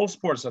in all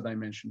sports that I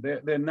mentioned,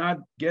 they're not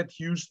get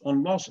used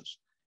on losses,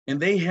 and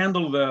they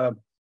handle the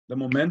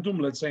momentum.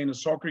 Let's say in a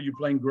soccer, you're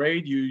playing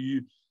great,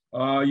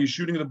 you're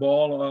shooting the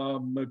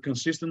ball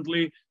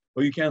consistently,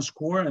 but you can't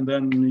score, and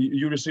then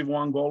you receive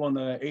 1 goal on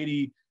the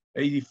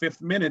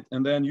 85th minute,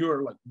 and then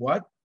you're like,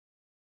 what?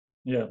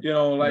 Yeah,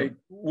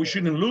 we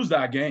shouldn't lose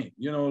that game,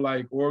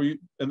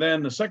 and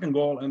then the second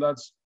goal, and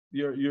that's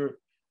you're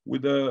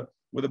with the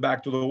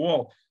back to the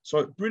wall.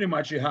 So pretty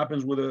much it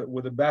happens with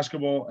the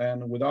basketball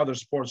and with other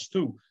sports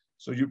too.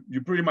 So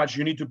you pretty much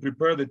you need to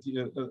prepare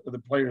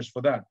the players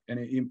for that, and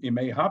it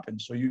may happen.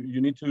 So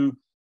you need to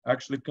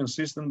actually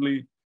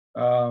consistently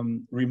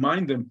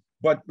remind them.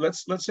 But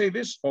let's say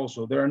this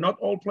also: there are not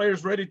all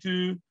players ready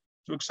to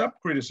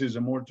accept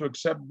criticism or to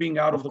accept being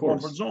out of the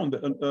comfort zone.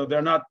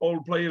 They're not all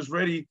players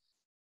ready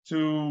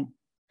to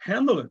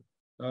handle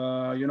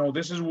it.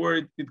 This is where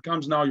it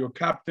comes now. Your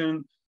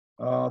captain,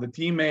 the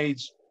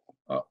teammates,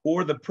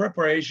 or the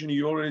preparation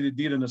you already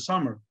did in the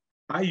summer.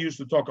 I used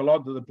to talk a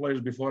lot to the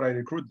players before I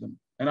recruit them,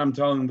 and I'm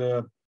telling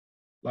the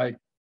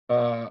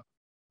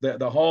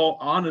whole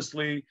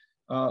honestly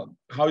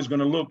how it's going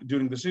to look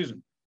during the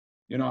season.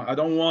 You know, I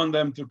don't want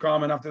them to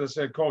come and after they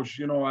say, Coach,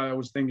 you know, I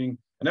was thinking,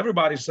 and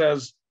everybody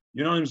says,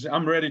 you know,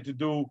 I'm ready to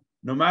do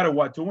no matter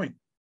what to win.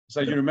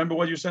 So you remember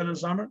what you said in the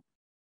summer?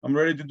 I'm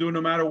ready to do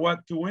no matter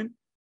what to win.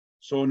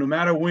 So no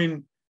matter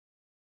when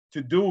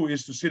to do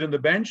is to sit on the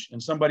bench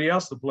and somebody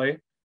else to play,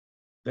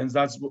 then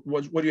that's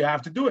what you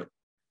have to do it.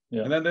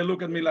 Yeah. And then they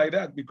look at me like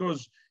that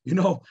because, you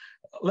know,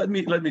 let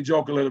me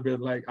joke a little bit.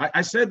 Like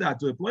I said that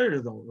to the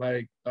players though,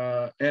 like,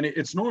 and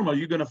it's normal.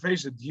 You're going to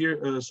face it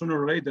here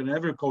sooner or later. And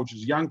every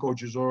coaches, young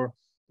coaches or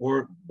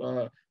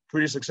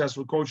pretty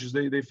successful coaches,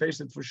 they face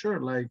it for sure.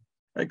 Like,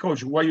 hey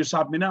coach, why you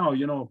stop me now?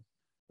 You know,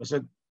 I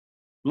said,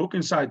 look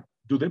inside.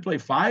 Do they play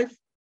 5?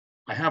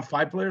 I have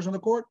 5 players on the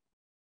court.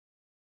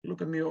 You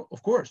look at me,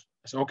 of course.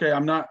 I said, okay,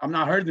 I'm not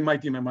hurting my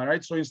team, am I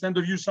right? So instead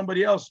of you,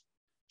 somebody else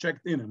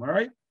checked in, am I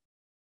right?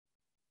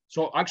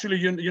 So actually,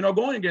 you're not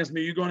going against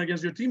me. You're going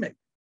against your teammate.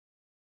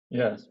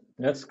 Yes,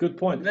 that's a good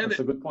point. That's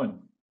a good point.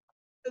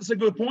 That's a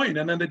good point.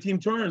 And then the team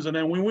turns, and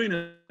then we win,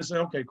 and say,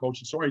 "Okay,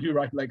 coach, sorry, you're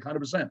right, like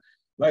 100%."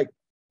 Like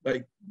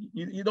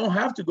you don't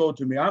have to go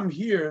to me. I'm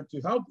here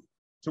to help you.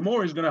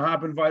 Tomorrow is going to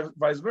happen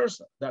vice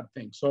versa. That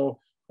thing. So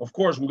of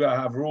course we gotta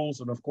have rules,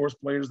 and of course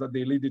players that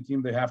they lead the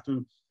team, they have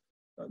to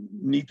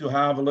need to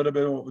have a little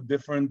bit of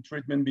different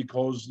treatment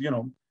because you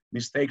know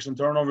mistakes and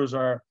turnovers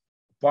are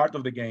part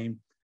of the game.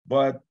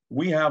 But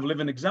we have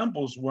living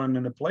examples when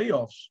in the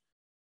playoffs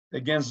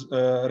against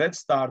Red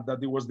Star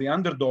that it was the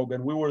underdog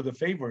and we were the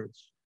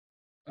favorites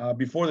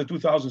before the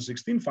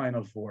 2016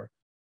 Final Four.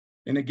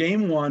 In a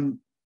game 1,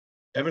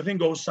 everything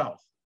goes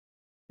south.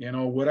 You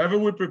know, whatever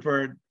we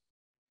prepared,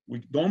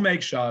 we don't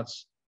make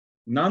shots.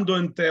 Nando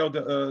and Theo,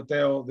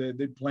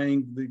 they're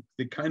playing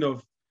the kind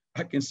of,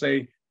 I can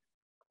say,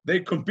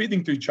 they're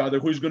competing to each other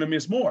who's going to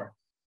miss more.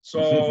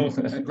 So,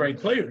 and great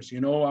players,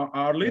 you know,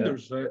 our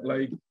leaders,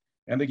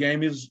 and the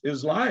game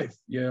is live,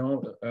 you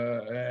know,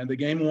 and the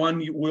game 1,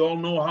 we all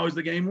know how is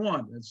the game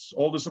 1. It's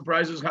all the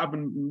surprises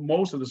happen,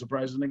 most of the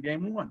surprises in the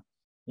game 1.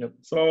 Yep.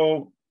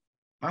 So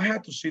I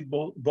had to sit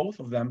both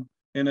of them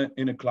in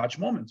a clutch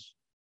moments.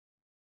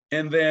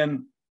 And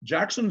then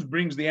Jackson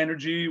brings the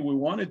energy we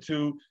wanted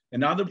to,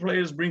 and other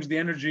players brings the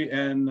energy,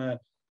 and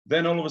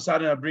then all of a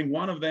sudden I bring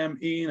one of them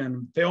in,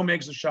 and Theo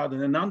makes a shot,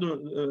 and then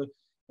Nando,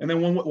 and then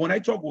when I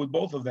talk with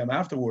both of them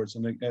afterwards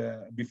and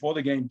before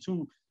the game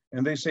too,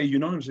 and they say, you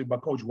know, I'm saying,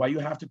 but coach, why you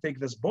have to take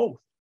this both?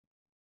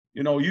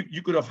 You know,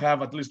 you could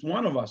have at least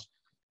one of us.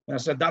 And I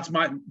said, that's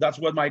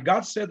what my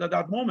gut said at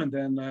that moment,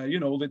 and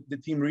you know, the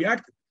team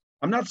reacted.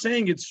 I'm not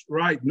saying it's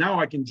right now.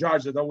 I can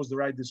judge that was the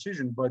right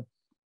decision, but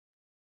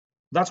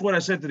that's what I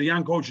said to the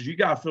young coaches. You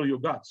gotta feel your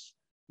guts.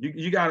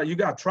 You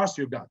gotta trust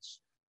your guts.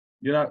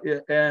 You know,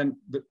 and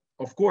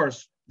of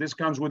course, this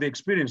comes with the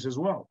experience as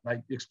well.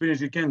 Like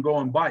experience, you can't go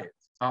and buy it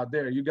out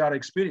there. You gotta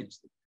experience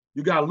it.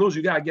 You gotta lose.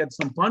 You gotta get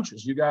some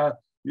punches. You gotta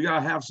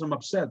have some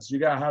upsets. You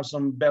gotta have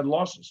some bad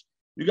losses.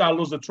 You gotta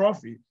lose the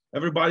trophy.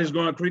 Everybody's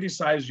gonna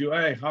criticize you.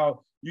 Hey,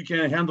 how you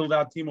can handle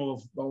that team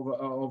of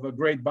a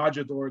great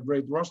budget or a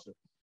great roster?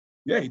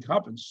 Yeah, it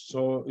happens.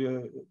 So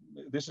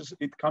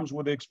it comes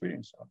with the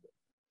experience out there.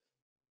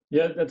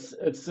 Yeah,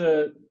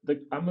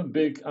 I'm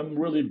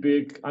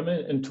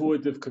an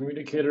intuitive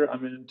communicator.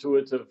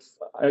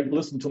 I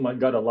listen to my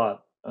gut a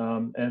lot.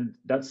 And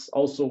that's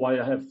also why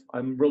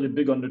I'm really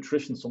big on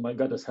nutrition. So my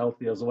gut is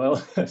healthy as well.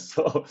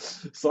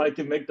 so I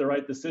can make the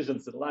right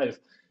decisions in life.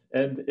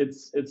 And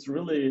it's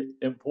really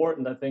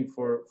important, I think,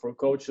 for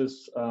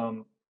coaches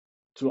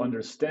to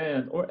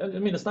understand, or I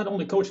mean, it's not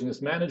only coaching,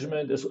 it's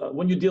management, it's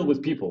when you deal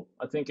with people.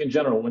 I think in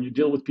general, when you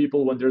deal with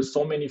people, when there's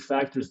so many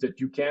factors that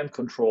you can't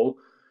control,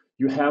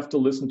 you have to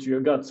listen to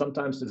your gut.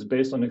 Sometimes it's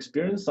based on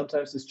experience.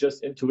 Sometimes it's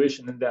just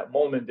intuition in that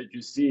moment that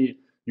you see,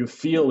 you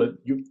feel it.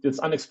 It's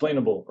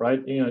unexplainable,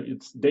 right? You know,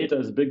 data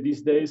is big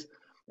these days,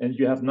 and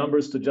you have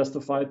numbers to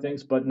justify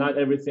things, but not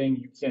everything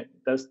you can't.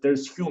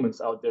 There's humans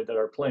out there that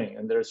are playing,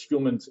 and there's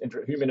human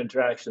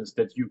interactions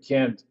that you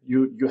can't.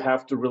 You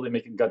have to really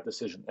make a gut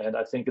decision, and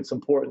I think it's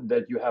important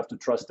that you have to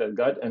trust that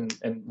gut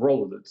and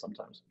roll with it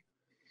sometimes.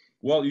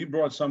 Well, you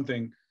brought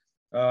something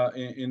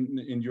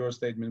in your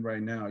statement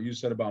right now. You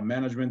said about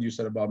management, you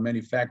said about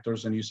many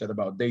factors, and you said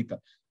about data.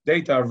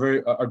 Data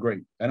are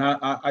great, and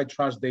I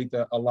trust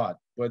data a lot.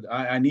 But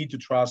I need to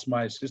trust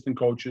my assistant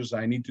coaches.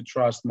 I need to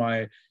trust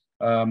my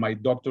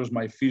doctors,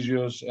 my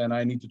physios, and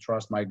I need to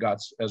trust my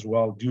guts as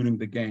well during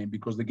the game,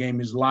 because the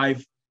game is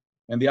live,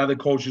 and the other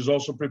coach is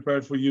also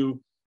prepared for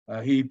you.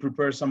 He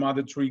prepares some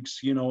other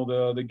tricks. You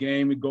know, the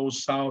game, it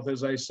goes south,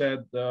 as I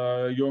said.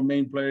 Your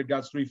main player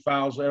got 3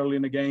 fouls early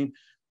in the game.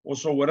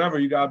 Also, whatever,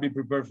 you got to be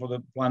prepared for the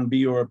plan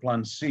B or a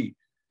plan C.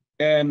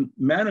 And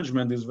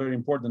management is very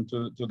important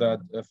to that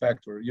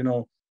factor. You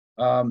know,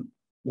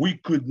 we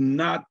could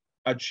not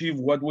achieve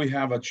what we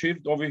have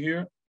achieved over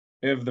here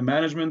if the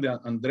management,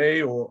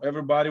 Andre or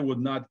everybody would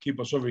not keep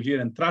us over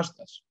here and trust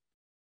us.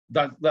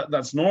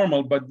 that's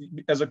normal. But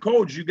as a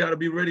coach, you got to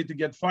be ready to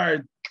get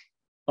fired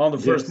on the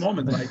first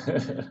moment. Like,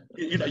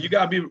 you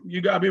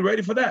gotta be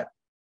ready for that.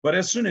 But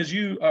as soon as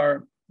you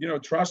are,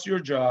 trust your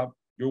job,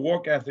 your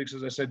work ethics,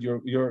 as I said,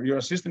 your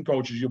assistant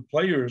coaches, your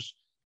players,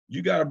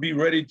 you gotta be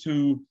ready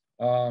to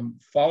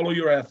follow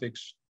your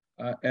ethics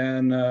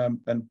and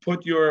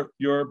put your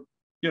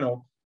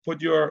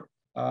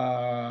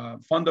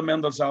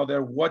fundamentals out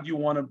there, what you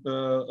want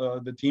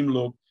the team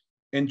look,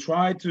 and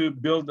try to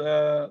build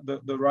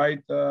the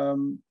right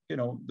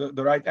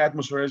the right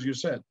atmosphere, as you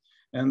said,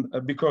 and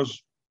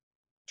because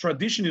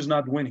tradition is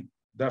not winning,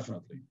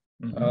 definitely.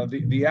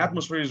 The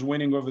atmosphere is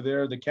winning over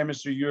there. The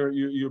chemistry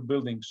you're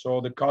building,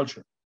 so the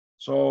culture,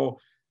 so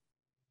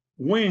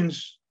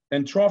wins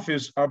and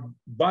trophies are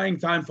buying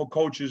time for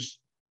coaches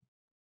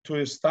to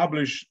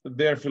establish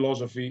their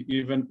philosophy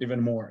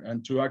even more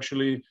and to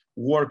actually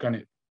work on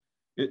it.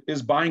 It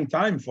is buying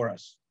time for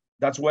us.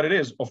 That's what it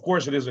is. Of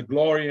course, it is a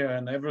glory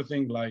and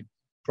everything, like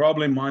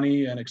probably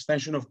money and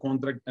extension of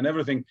contract and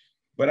everything.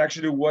 But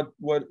actually, what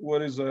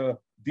is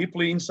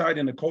deeply inside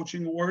in the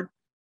coaching world,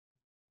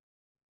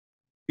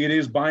 it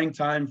is buying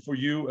time for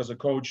you as a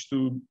coach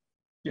to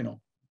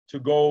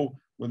go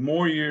with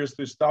more years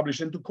to establish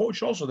and to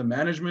coach also the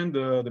management,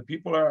 the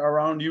people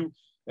around you.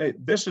 Hey,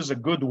 this is a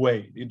good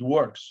way. It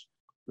works.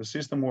 The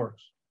system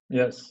works.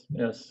 Yes.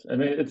 I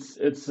mean, it's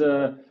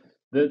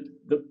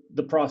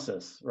the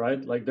process,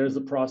 right? Like there's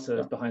a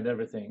process behind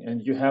everything,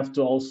 and you have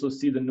to also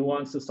see the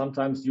nuances.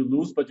 Sometimes you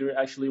lose, but you're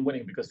actually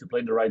winning because you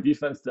played the right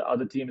defense. The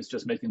other team is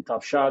just making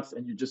tough shots,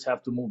 and you just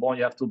have to move on.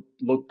 You have to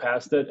look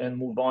past it and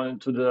move on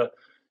into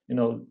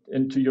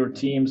into your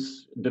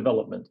team's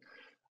development.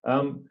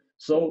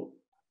 So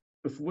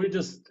if we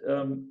just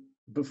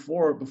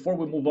before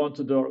we move on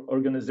to the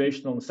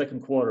organizational in the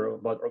second quarter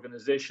about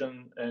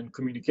organization and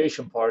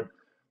communication part,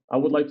 I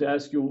would like to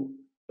ask you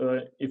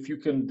if you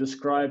can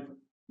describe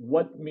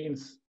what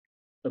means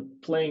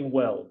playing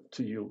well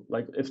to you.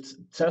 Like if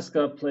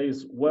CSKA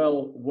plays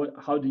well,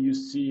 how do you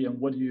see and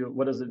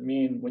what does it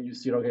mean when you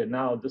see, okay,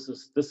 now this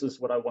is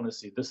what I want to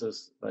see. This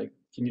is like,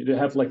 do you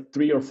have like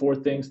 3 or 4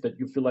 things that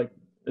you feel like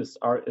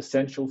are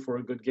essential for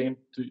a good game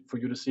for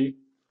you to see?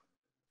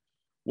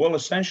 Well,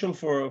 essential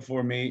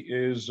for me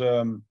is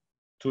to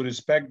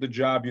respect the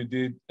job you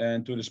did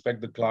and to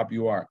respect the club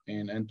you are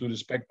in and to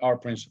respect our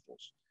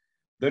principles.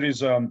 There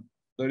is a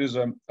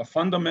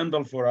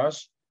fundamental for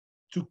us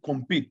to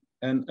compete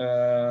and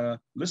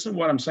listen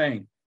what I'm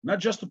saying, not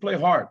just to play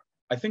hard.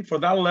 I think for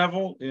that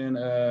level in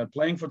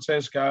playing for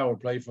CSKA or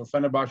playing for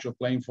Fenerbahce or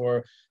playing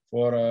for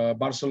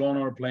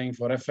Barcelona or playing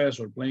for FS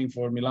or playing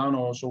for Milano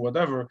or so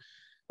whatever,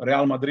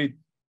 Real Madrid,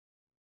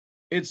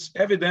 it's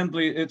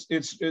evidently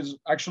it's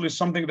actually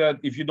something that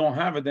if you don't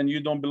have it, then you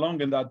don't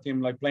belong in that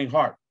team, like playing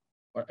hard.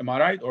 Am I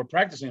right? Or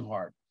practicing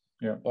hard.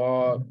 Yeah.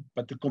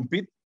 But to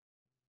compete,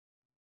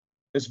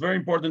 it's very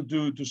important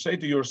to say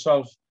to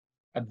yourself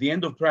at the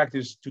end of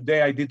practice,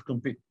 today I did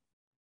compete.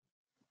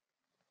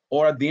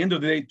 Or at the end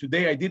of the day,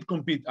 today I did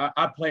compete.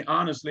 I play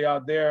honestly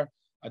out there.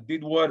 I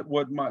did what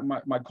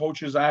my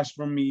coaches asked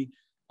from me.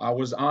 I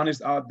was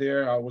honest out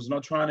there. I was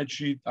not trying to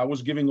cheat. I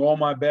was giving all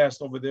my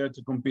best over there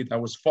to compete. I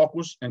was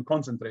focused and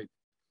concentrated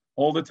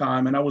all the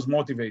time, and I was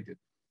motivated.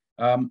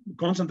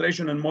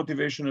 Concentration and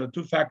motivation are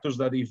 2 factors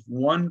that if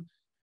one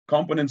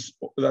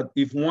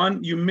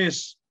you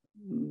miss,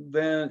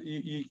 then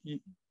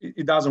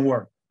it doesn't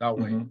work that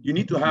way. Mm-hmm. You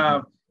need to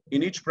have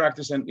in each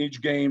practice and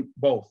each game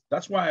both.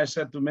 That's why I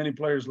said to many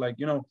players, like,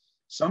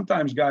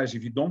 sometimes guys,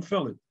 if you don't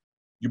feel it,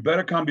 you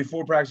better come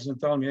before practice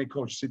and tell me, hey,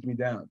 coach, sit me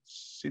down,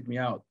 sit me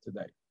out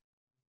today.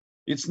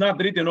 It's not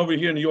written over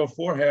here in your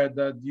forehead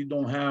that you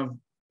don't have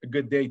a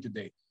good day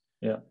today.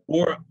 Yeah.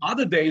 Or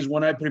other days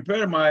when I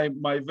prepare my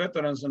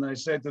veterans and I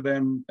say to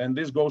them, and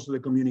this goes to the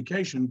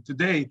communication,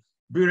 today,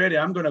 be ready,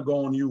 I'm going to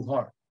go on you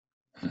hard.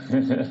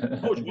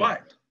 Coach, why?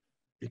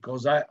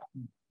 Because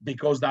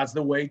that's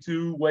the way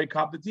to wake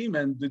up the team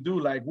and to do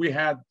like we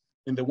had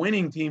in the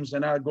winning teams.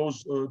 And that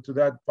goes to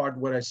that part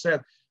where I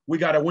said, we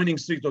got a winning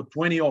streak of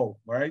 20-0,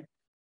 right?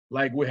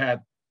 Like we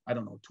had,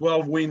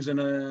 12 wins in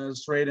a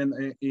straight in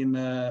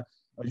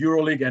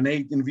Euroleague and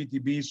 8 in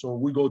VTB. So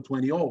we go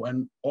 20-0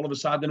 and all of a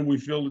sudden we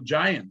feel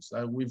giants.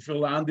 We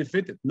feel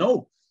undefeated.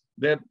 No,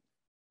 that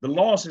the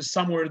loss is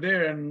somewhere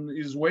there and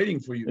is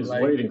waiting for you. It's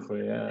like, waiting for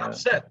you, yeah.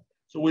 Upset.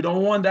 So we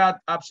don't want that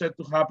upset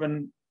to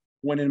happen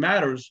when it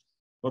matters,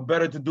 but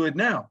better to do it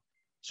now.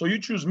 So you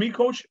choose me,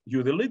 coach.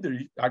 You're the leader.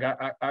 I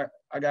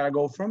gotta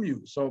go from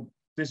you. So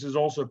this is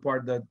also a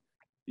part that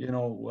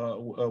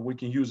we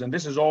can use, and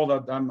this is all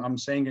that I'm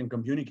saying and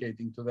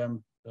communicating to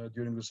them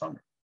during the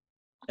summer.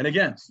 And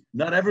again,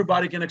 not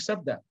everybody can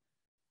accept that,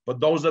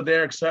 but those that they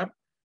accept,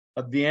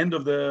 at the end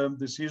of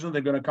the season,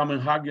 they're gonna come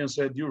and hug you and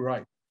say, "You're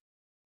right,"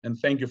 and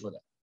thank you for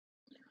that.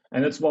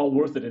 And it's well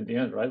worth it in the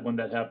end, right? When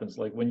that happens,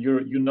 like when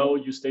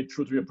you stay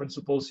true to your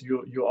principles,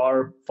 you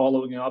are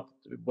following up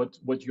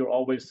what you're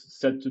always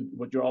said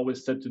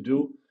to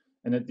do.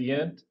 And at the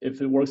end, if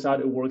it works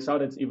out, it works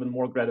out. It's even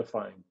more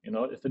gratifying.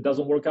 If it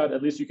doesn't work out,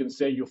 at least you can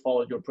say you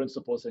followed your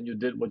principles and you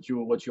did what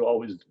you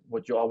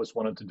always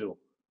wanted to do.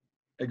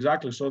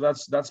 exactly. So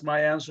that's my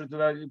answer to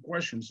that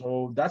question.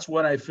 So that's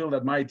when I feel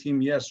that my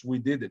team, yes, we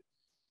did it.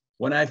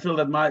 When I feel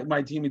that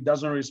my team, it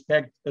doesn't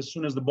respect, as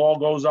soon as the ball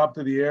goes up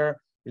to the air,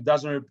 it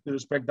doesn't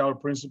respect our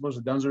principles.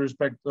 It doesn't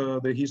respect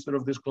the history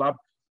of this club,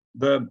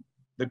 the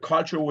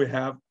culture we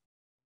have.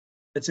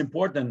 It's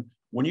important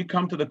when you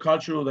come to the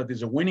culture that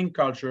is a winning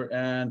culture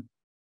and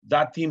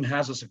that team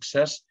has a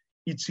success,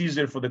 it's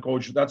easier for the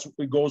coach. That's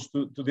it goes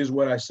to this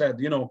what I said,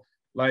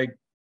 like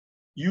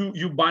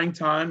you buying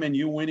time and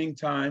you winning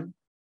time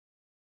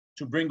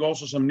to bring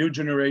also some new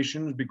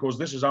generations, because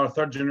this is our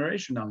third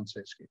generation now in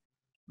CSKA.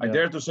 I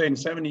dare to say in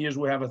 7 years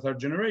we have a third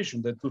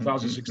generation, the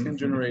 2016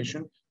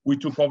 generation. We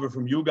took over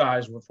from you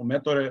guys, from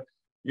Ettore.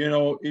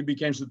 It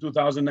became to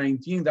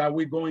 2019 that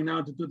we're going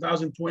now to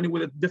 2020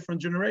 with a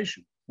different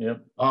generation. Yeah.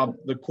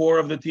 The core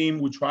of the team,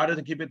 we try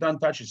to keep it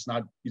untouched.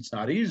 It's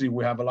not easy.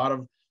 We have a lot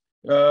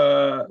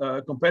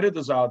of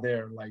competitors out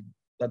there, like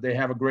that they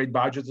have a great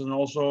budget and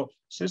also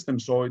system.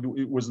 So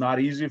it was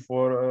not easy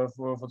for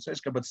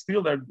CSKA, but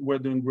still we're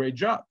doing a great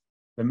job.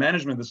 The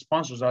management, the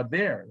sponsors are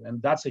there, and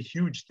that's a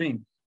huge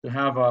thing to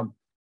have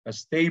a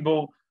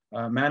stable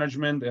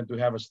management and to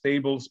have a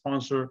stable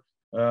sponsor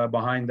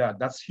behind that.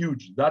 That's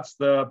huge. That's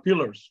the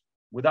pillars.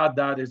 Without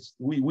that,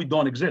 we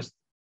don't exist.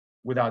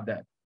 Without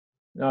that.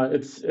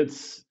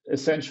 It's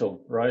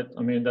essential, right?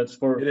 I mean, that's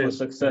for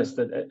success,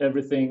 that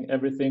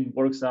everything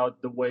works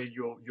out the way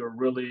you're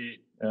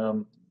really.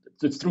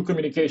 It's through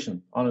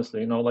communication,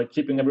 honestly. Like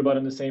keeping everybody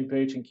on the same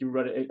page and keep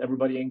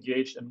everybody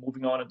engaged and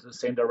moving on into the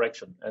same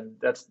direction, and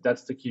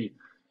that's the key.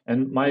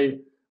 And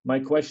my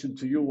question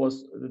to you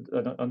was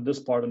on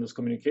this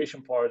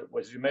communication part,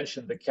 was you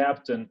mentioned the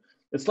captain.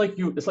 It's like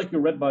you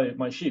read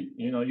my sheet.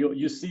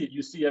 You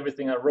see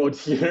everything I wrote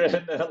here,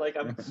 and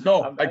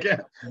I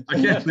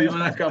can't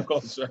even come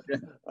closer.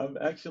 I'm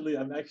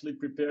actually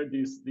prepared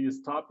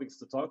these topics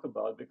to talk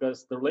about,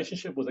 because the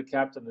relationship with the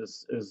captain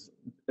is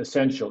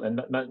essential,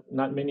 and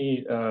not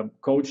many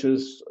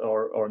coaches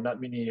or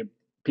not many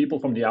people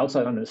from the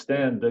outside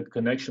understand the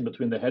connection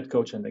between the head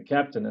coach and the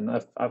captain. And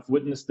I've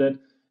witnessed that.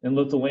 In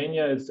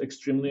Lithuania, it's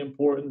extremely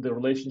important, the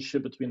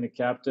relationship between the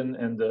captain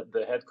and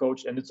the head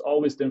coach, and it's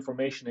always the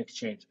information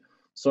exchange.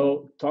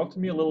 So talk to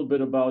me a little bit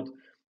about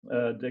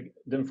the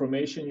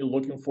information you're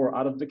looking for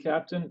out of the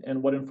captain,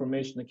 and what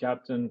information the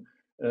captain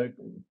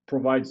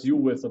provides you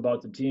with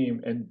about the team,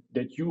 and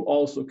that you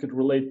also could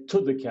relate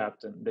to the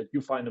captain that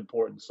you find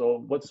important.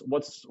 So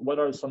what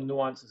are some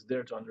nuances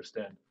there to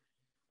understand?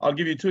 I'll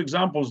give you two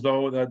examples,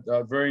 though, that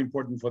are very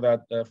important for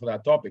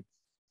that topic.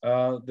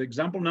 The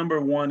example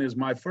number one is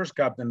my first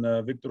captain,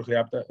 Victor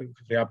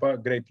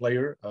Hriapa, great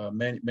player,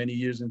 many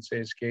years in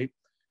CSKA.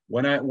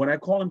 When I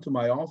called him to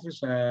my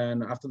office,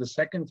 and after the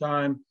second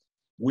time,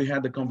 we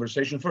had the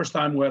conversation. First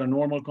time we had a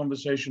normal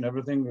conversation,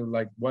 everything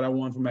like what I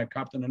want from my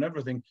captain and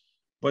everything.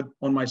 But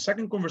on my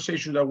second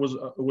conversation, that was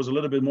a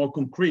little bit more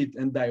concrete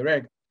and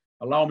direct,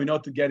 allow me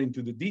not to get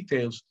into the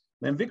details.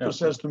 Then Victor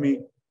says to me,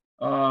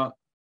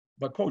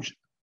 but coach,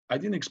 I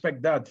didn't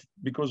expect that,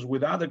 because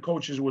with other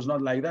coaches, it was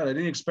not like that. I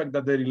didn't expect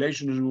that the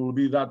relationship will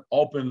be that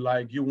open,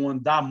 like you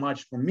want that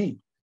much from me.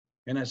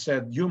 And I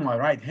said, you're my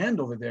right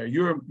hand over there.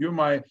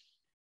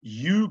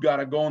 You got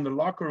to go in the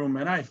locker room,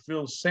 and I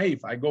feel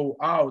safe. I go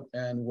out,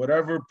 and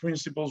whatever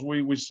principles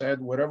we said,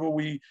 whatever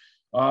we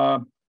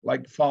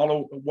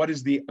follow, what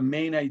is the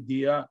main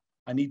idea,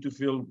 I need to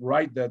feel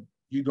right that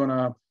you're going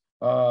to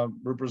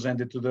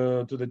represent it to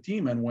the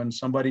team. And when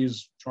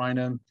somebody's trying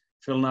to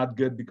feel not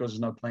good because he's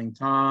not playing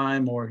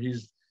time, or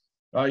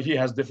he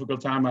has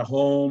difficult time at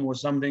home or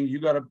something, you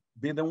got to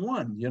be the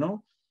one,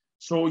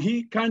 So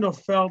he kind of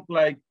felt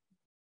like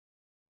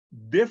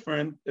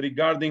different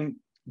regarding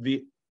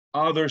the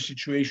other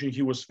situation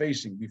he was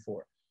facing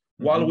before.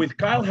 Mm-hmm. While with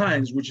Kyle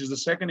Hines, which is the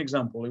second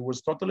example, it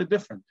was totally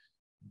different.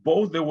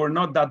 Both, they were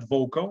not that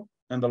vocal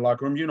in the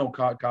locker room.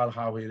 Kyle,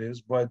 how it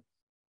is. But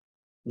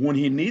when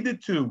he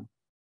needed to,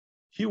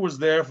 he was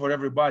there for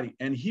everybody,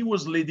 and he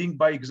was leading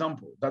by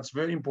example. That's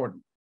very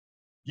important.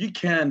 You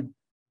can't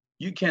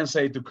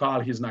say to Kyle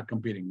he's not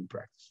competing in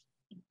practice.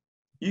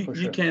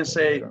 You can't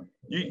say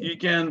you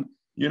can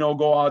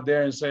go out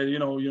there and say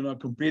you're not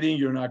competing,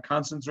 you're not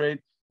concentrate.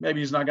 Maybe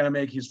he's not going to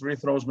make his free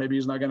throws. Maybe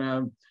he's not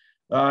going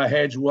to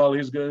hedge well.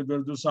 He's going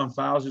to do some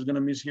fouls. He's going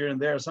to miss here and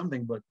there or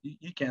something. But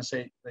you can't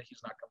say that he's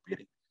not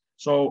competing.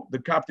 So the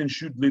captain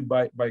should lead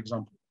by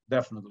example,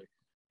 definitely.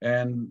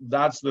 And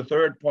that's the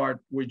third part,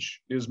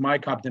 which is my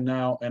captain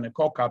now and a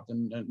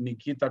co-captain,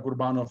 Nikita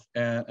Kurbanov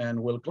and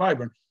Will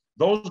Clyburn.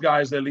 Those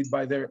guys, they lead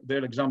by their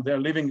example. They're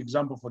living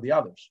example for the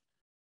others.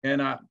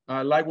 And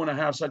I like when I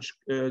have such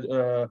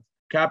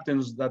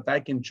captains that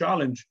I can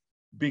challenge,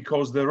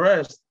 because the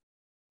rest,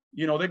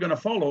 they're going to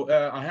follow.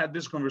 I had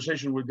this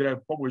conversation with Greg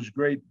Popovich,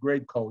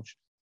 great coach.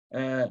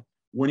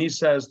 When he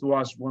says to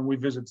us, when we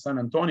visit San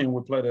Antonio,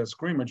 we played a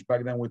scrimmage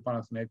back then with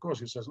Panionios,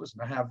 he says, listen,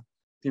 I have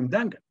Tim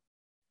Duncan.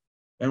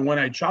 And when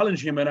I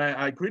challenge him and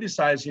I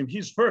criticize him,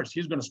 he's first.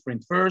 He's going to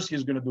sprint first.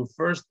 He's going to do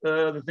first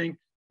the thing.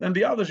 Then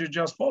the others are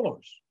just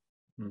followers.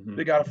 Mm-hmm.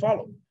 They got to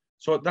follow.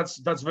 So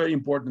that's very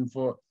important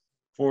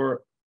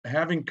for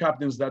having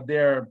captains that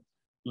they're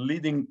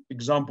leading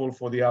example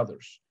for the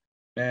others.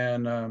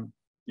 And,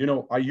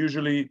 I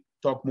usually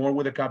talk more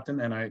with the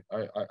captain, and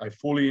I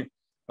fully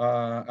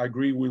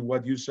agree with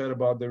what you said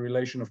about the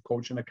relation of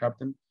coach and the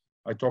captain.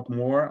 I talk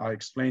more, I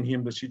explain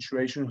him the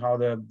situation, how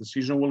the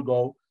season will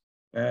go,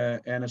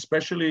 and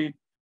especially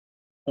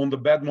on the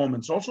bad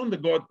moments, also on the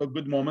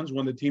good moments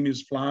when the team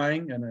is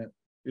flying and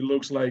it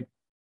looks like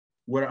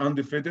we're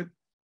undefeated.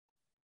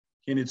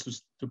 He needs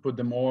to put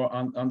them all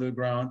under the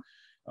ground,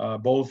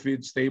 both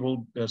feet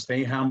stable,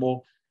 stay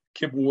humble,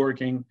 keep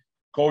working.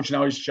 Coach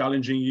now is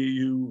challenging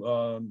you.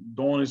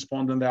 Don't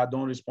respond to that.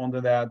 Don't respond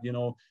to that.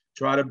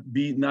 Try to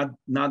be not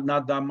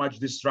that much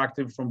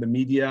distracted from the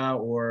media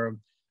or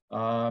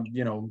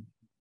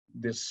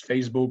this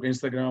Facebook,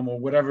 Instagram, or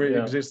whatever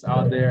exists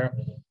out there.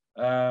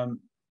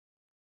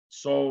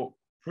 So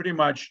pretty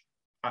much,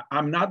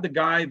 I'm not the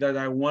guy that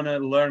I want to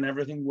learn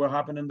everything what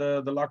happened in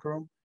the locker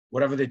room,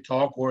 whatever they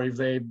talk, or if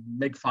they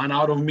make fun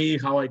out of me,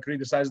 how I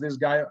criticize this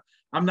guy.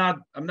 I'm not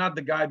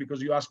the guy,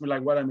 because you ask me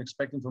like what I'm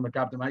expecting from the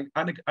captain.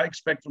 I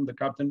expect from the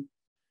captain.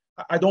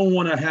 I don't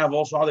want to have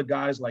also other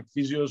guys like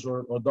physios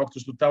or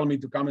doctors to tell me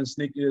to come and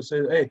sneak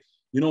say, hey,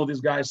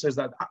 this guy says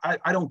that.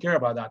 I don't care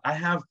about that. I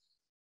have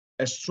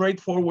a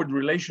straightforward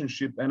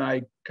relationship, and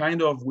I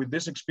kind of, with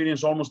this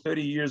experience, almost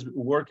 30 years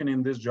working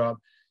in this job,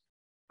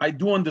 I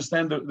do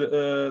understand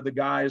the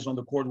guys on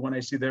the court when I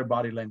see their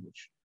body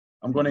language.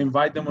 I'm going to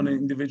invite them on an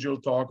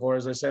individual talk, or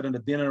as I said, on a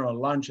dinner or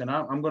lunch, and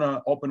I'm going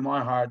to open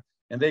my heart,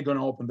 and they're going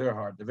to open their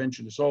heart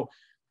eventually. So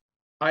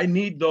I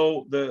need,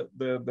 though, the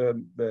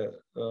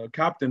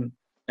captain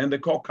and the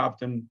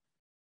co-captain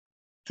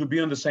to be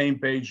on the same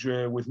page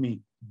with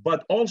me.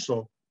 But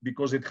also,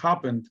 because it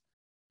happened,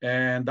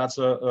 and that's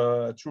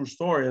a true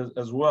story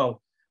as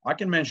well. I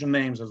can mention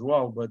names as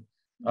well, but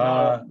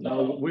my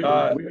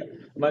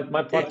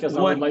podcast,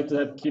 I would like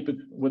to keep it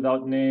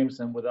without names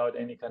and without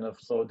any kind of,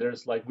 so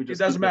there's like, we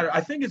just, it doesn't matter. I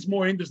think it's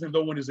more interesting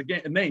though when it's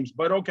names,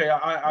 but okay,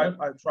 I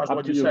trust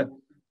what you said.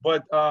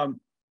 But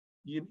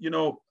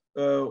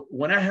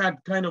when I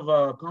had kind of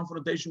a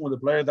confrontation with a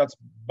player, that's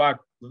back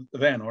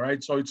then, all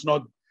right? So it's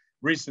not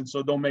recent,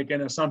 so don't make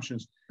any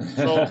assumptions.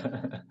 So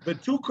the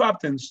two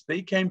captains,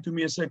 they came to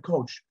me and said,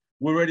 Coach,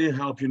 we're ready to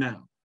help you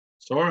now.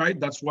 So, all right,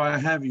 that's why I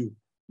have you.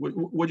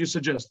 What do you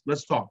suggest?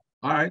 Let's talk.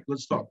 All right,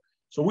 let's talk.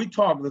 So we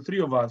talk, the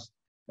three of us,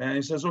 and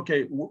he says,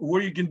 okay,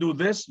 where you can do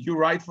this, you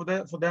right for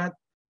that,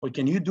 or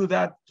can you do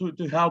that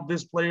to help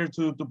this player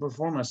to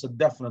perform? I said,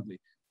 definitely.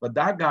 But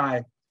that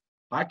guy,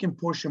 I can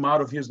push him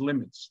out of his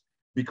limits,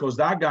 because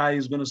that guy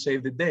is going to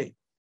save the day.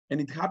 And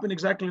it happened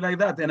exactly like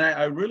that. And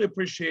I really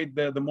appreciate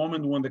the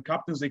moment when the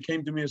captains, they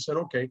came to me and said,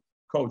 okay,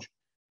 Coach,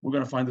 we're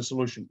going to find a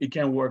solution. It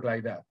can't work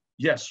like that.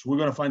 Yes, we're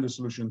going to find a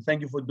solution.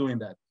 Thank you for doing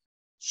that.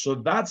 So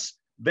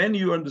then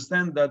you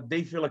understand that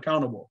they feel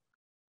accountable.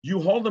 You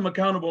hold them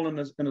accountable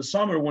in the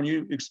summer when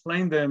you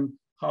explain them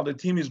how the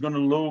team is going to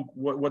look,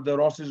 what the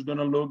roster is going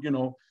to look.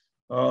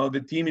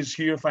 The team is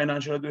here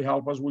financially to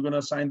help us. We're going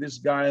to sign this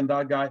guy and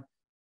that guy.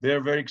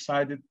 They're very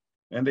excited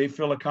and they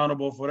feel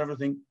accountable for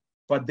everything.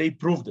 But they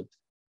proved it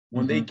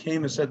when they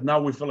came and said,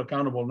 now we feel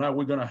accountable. Now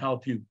we're going to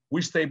help you.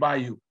 We stay by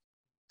you.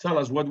 Tell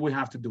us what we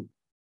have to do.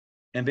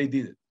 And they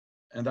did it.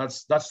 And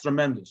that's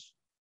tremendous.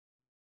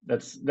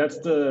 That's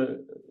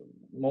the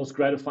most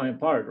gratifying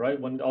part, right?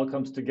 When it all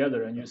comes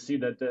together and you see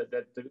that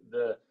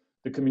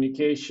the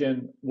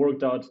communication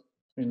worked out,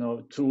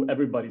 to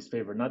everybody's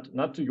favor,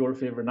 not to your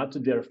favor, not to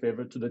their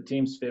favor, to the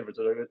team's favor,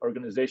 to the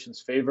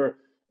organization's favor.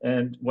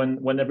 And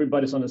when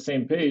everybody's on the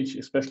same page,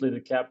 especially the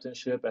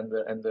captainship and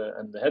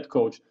the head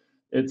coach,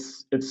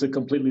 it's a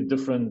completely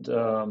different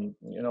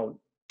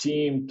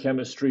team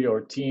chemistry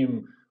or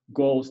team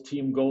goal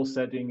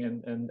setting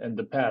and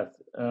the path.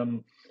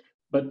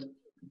 But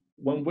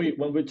when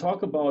we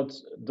talk about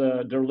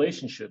the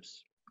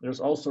relationships, there's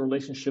also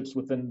relationships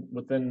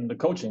within the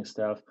coaching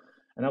staff.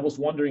 And I was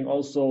wondering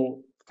also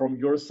from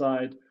your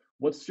side,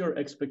 what's your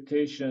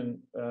expectation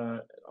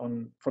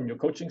from your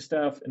coaching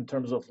staff in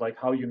terms of like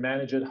how you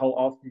manage it, how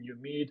often you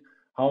meet,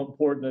 how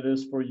important it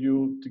is for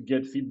you to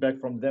get feedback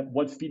from them,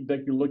 what feedback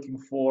you're looking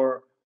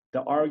for,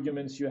 the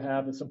arguments you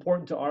have. It's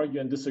important to argue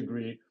and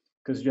disagree,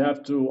 because you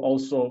have to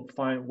also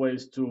find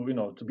ways to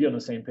be on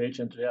the same page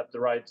and to have the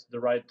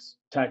right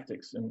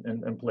tactics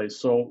in place.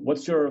 So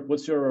what's your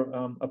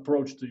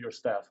approach to your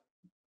staff?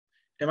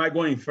 Am I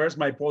going first?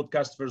 My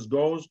podcast first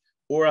goes,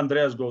 or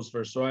Andreas goes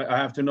first? So I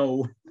have to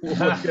know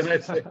what can I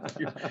say.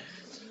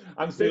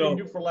 I'm saving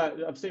you for last.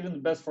 I'm saving the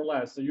best for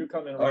last. So you're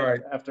coming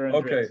right after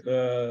Andreas.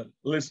 Okay.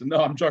 Listen,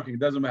 no, I'm joking.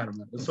 It doesn't matter,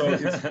 man. So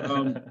it's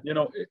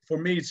for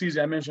me it's easy.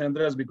 I mentioned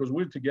Andreas because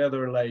we're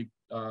together like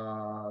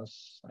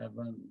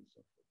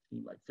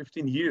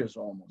 15 years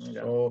almost.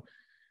 Yeah. So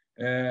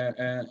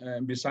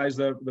and besides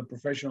the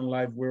professional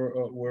life,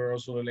 we're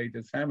also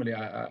related family.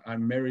 I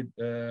married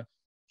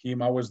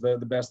him. I was the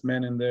best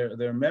man in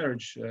their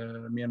marriage,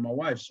 me and my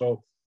wife.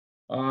 So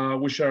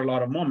we share a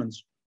lot of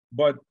moments.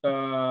 But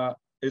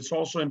it's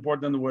also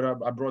important what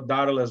I brought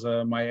Daryl as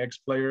my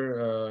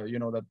ex-player.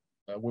 That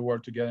we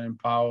worked together in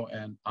PAO,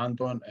 and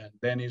Anton and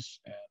Dennis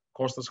and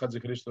Kostas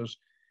Hadzikristos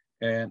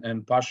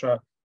and Pasha.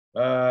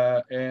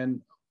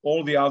 and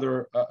all the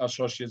other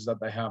associates that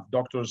I have,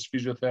 doctors,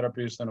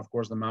 physiotherapists, and of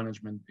course the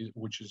management,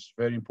 which is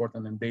very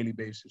important on a daily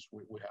basis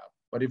we have.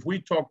 But if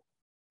we talk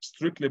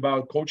strictly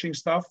about coaching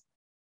stuff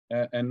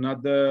and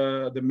not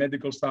the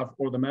medical stuff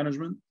or the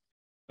management,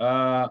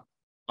 I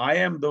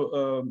am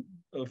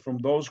from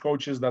those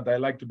coaches that I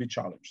like to be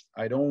challenged.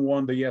 I don't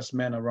want the yes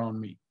men around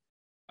me.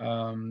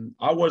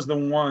 I was the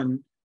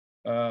one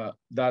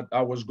that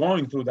I was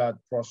going through that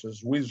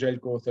process with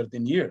Zeljko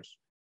 13 years.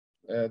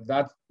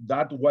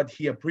 That what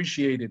he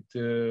appreciated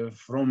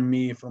from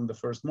me from the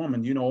first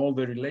moment. You know, all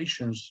the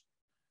relations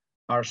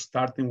are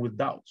starting with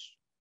doubts.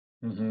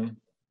 Mm-hmm.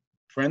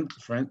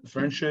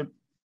 Friendship,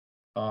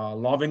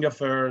 loving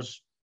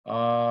affairs,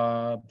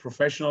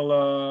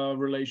 professional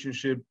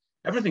relationship.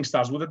 Everything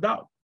starts with a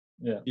doubt.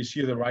 Yeah. Is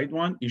he the right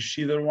one? Is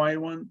she the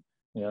right one?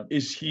 Yeah.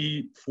 Is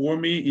he for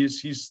me? Is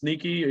he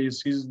sneaky?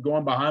 Is he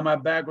going behind my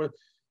back?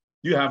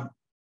 You have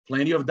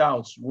plenty of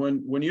doubts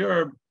when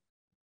you're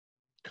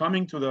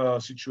coming to the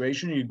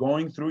situation you're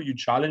going through. You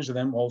challenge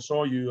them.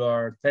 Also, you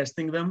are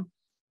testing them,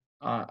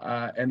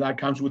 and that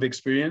comes with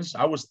experience.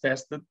 I was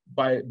tested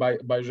by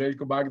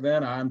Zeljko back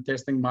then. I'm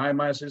testing my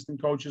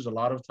assistant coaches a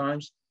lot of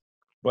times.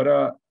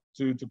 But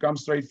to come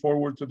straight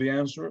forward to the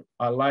answer,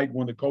 I like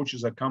when the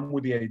coaches that come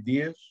with the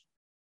ideas,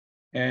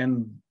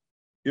 and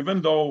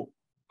even though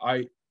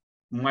I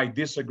might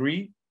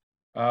disagree,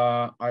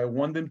 I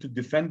want them to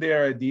defend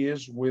their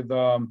ideas with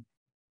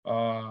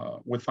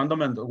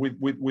fundamental,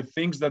 with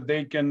things that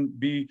they can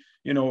be,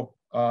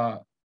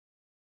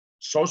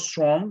 so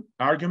strong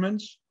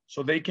arguments,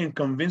 so they can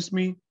convince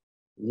me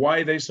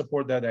why they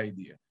support that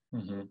idea.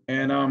 Mm-hmm.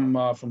 And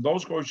I'm from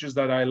those coaches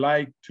that I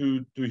like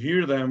to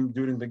hear them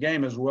during the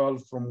game as well,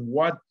 from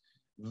what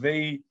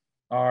they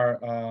are,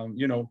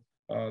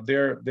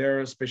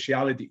 their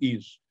speciality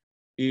is.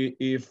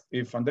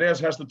 If Andreas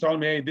has to tell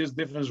me, hey, this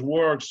difference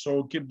works,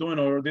 so keep doing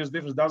it, or this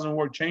difference doesn't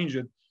work, change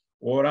it.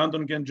 Or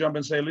Anton can jump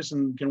and say,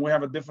 listen, can we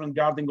have a different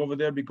guarding over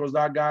there? Because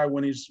that guy,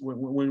 when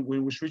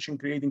we're switching,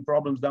 creating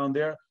problems down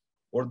there.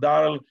 Or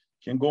Daryl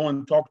can go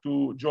and talk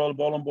to Joel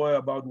Bolomboy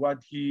about what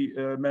he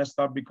messed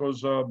up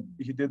because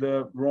he did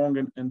wrong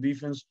in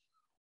defense.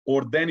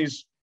 Or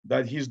Dennis,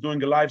 that he's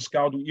doing a live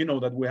scout. You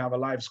know that we have a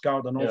live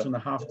scout, and also in the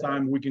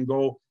halftime we can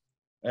go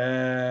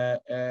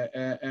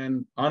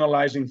and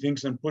analyzing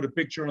things and put a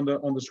picture on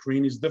the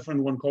screen. Is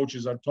different when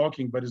coaches are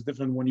talking, but it's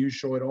different when you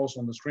show it also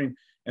on the screen.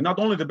 And not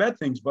only the bad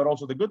things, but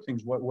also the good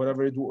things,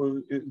 whatever it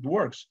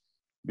works,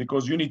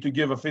 because you need to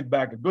give a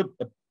feedback,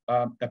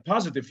 a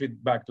positive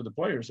feedback to the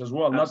players as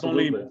well.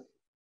 Absolutely. Not only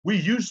we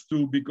used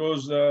to,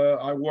 because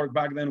I worked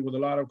back then with a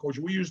lot of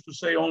coaches, we used to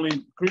say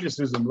only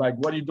criticism, like,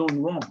 what are you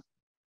doing wrong?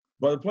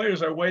 But the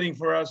players are waiting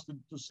for us to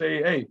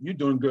say, hey, you're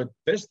doing good,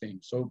 this thing.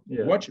 So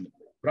watching it.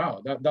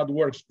 Wow, that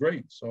works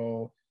great.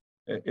 So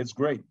it's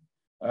great.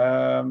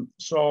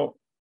 So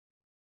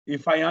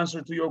if I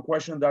answer to your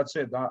question, that's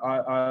it.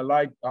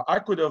 I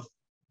could have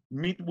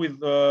meet with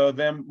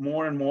them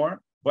more and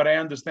more, but I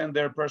understand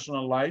their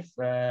personal life,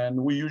 and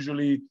we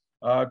usually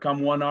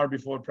come 1 hour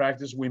before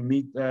practice. We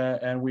meet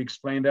and we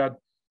explain that.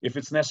 If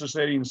it's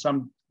necessary in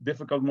some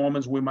difficult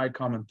moments, we might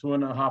come in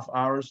 2.5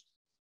 hours.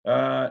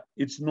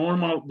 It's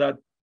normal that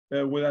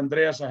with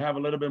Andreas, I have a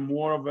little bit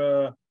more of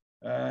a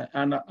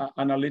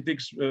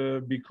analytics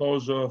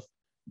because of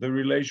the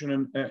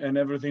relation and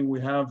everything we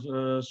have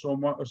so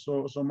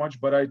much.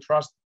 But I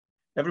trust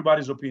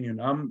everybody's opinion.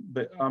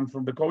 I'm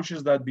from the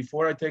coaches that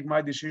before I take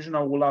my decision,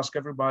 I will ask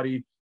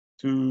everybody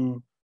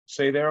to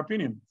say their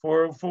opinion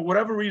for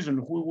whatever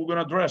reason. We're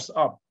gonna dress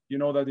up. You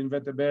know that in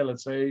VTB,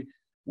 let's say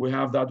we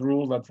have that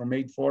rule that from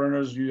 8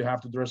 foreigners you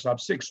have to dress up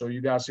 6, so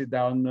you guys sit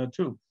down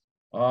 2.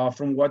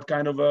 From what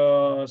kind of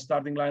a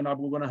starting lineup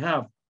we're gonna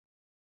have.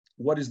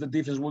 What is the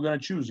defense we're going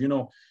to choose?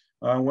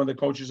 When the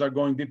coaches are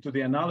going deep to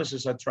the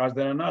analysis, I trust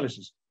their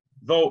analysis.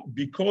 Though,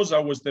 because I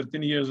was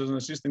 13 years as an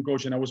assistant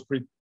coach and I was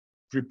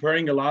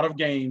preparing a lot of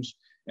games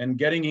and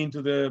getting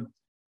into the,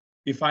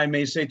 if I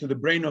may say, to the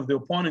brain of the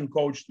opponent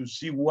coach to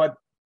see what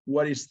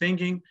he's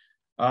thinking,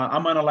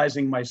 I'm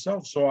analyzing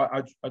myself. So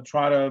I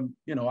try to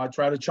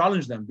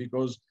challenge them,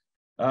 because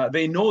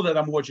they know that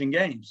I'm watching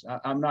games.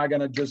 I'm not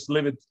going to just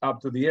leave it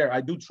up to the air.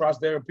 I do trust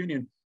their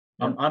opinion.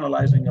 I'm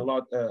analyzing a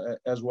lot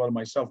as well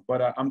myself,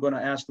 but I'm going to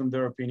ask them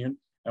their opinion,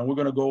 and we're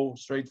going to go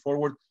straight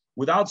forward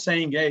without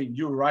saying, hey,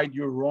 you're right,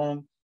 you're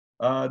wrong.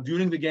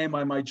 During the game,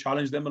 I might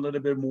challenge them a little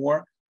bit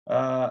more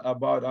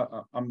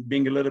about I'm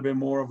being a little bit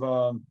more of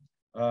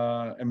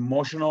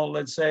emotional,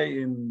 let's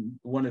say,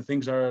 when the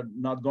things are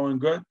not going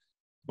good,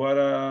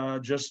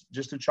 but just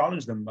to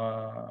challenge them.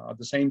 At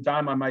the same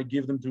time, I might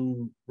give them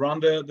to run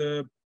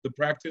the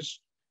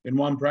practice in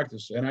one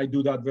practice, and I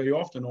do that very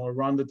often, or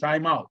run the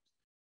timeout,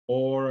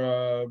 or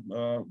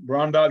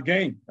run that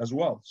game as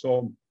well.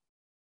 So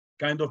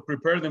kind of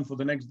prepare them for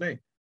the next day.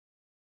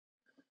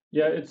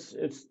 Yeah, it's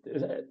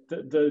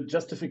the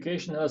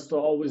justification has to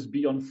always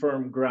be on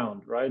firm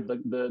ground, right?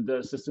 The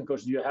assistant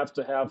coach, you have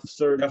to have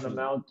certain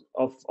amount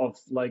of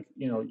like,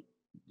 you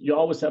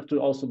always have to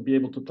also be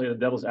able to play the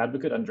devil's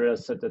advocate.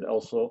 Andreas said that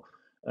also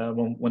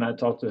when I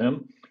talked to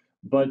him.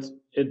 but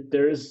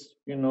there is,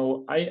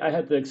 I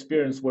had the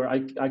experience where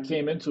I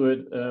came into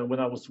it when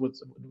I was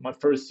with my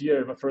first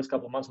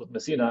couple of months with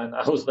Messina, and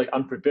I was like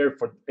unprepared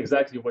for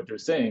exactly what you're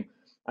saying.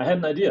 I had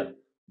an idea,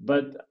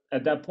 but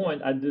at that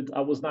point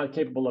I was not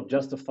capable of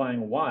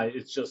justifying why.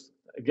 It's just,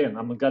 again,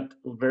 I'm a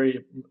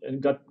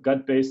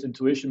gut based,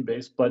 intuition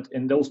based, but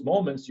in those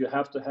moments you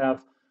have to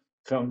have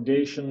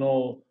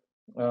foundational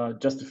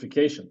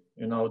justification,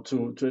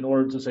 to in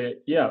order to say,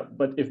 yeah,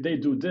 but if they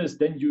do this,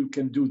 then you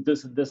can do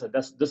this and this, and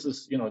this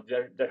is,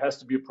 there has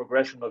to be a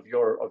progression of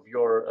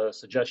your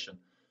suggestion.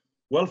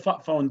 Well,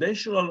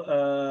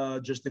 foundational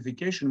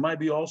justification might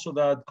be also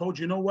that, coach,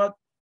 you know what?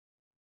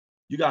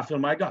 You got to feel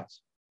my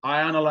guts.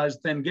 I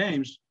analyzed 10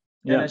 games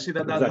and I see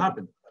that exactly. That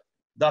happened.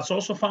 That's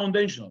also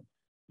foundational.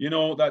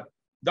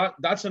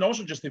 That's an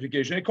also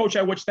justification. Hey, coach,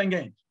 I watched 10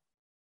 games.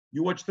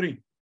 You watched 3.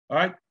 All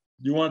right.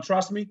 You want to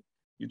trust me?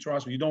 You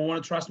trust me. You don't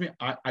want to trust me?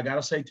 I got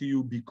to say to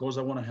you, because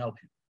I want to help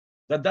you.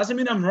 That doesn't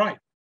mean I'm right.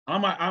 I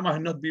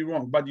might not be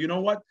wrong. But you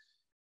know what?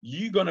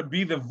 You're going to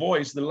be the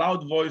voice, the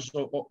loud voice,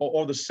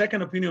 or the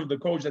second opinion of the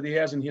coach that he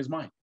has in his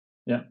mind.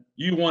 Yeah.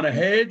 You want to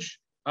hedge?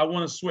 I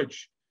want to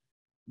switch.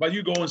 But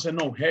you go and say,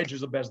 no, hedge is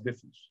the best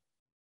difference.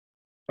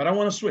 But I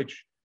want to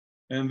switch.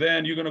 And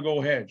then you're going to go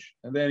hedge.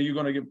 And then you're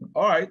going to give,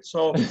 all right.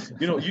 So,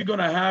 you're going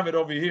to have it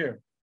over here.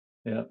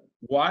 Yeah.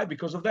 Why?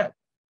 Because of that.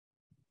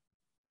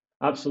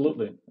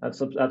 Absolutely.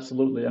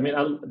 Absolutely. I mean,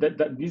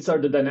 these are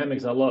the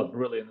dynamics I love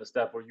really in the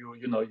step where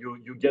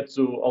you get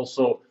to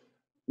also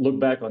look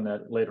back on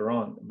that later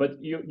on. But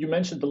you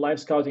mentioned the live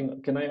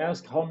scouting. Can I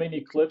ask how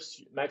many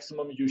clips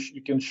maximum you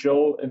can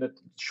show in a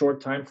short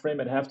time frame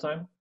at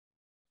halftime?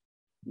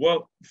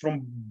 Well,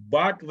 from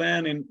back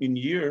then in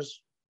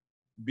years,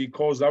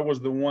 because I was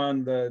the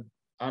one that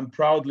I'm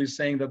proudly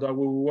saying that I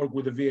will work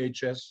with the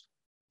VHS.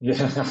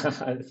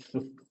 Yeah.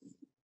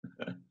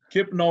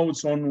 Keep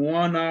notes on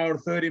 1 hour,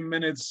 30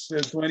 minutes,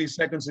 20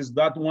 seconds is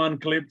that one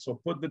clip. So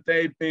put the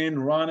tape in,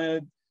 run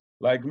it,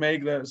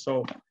 make that.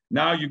 So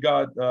now you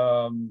got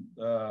the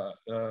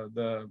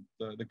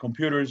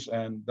computers,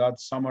 and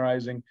that's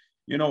summarizing.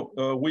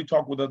 We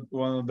talk with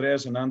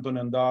Andreas and Anton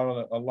and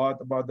Dar a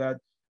lot about that.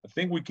 I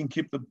think we can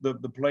keep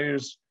the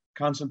players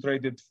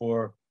concentrated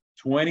for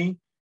 20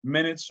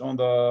 minutes on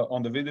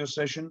the video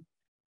session.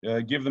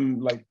 Give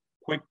them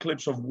quick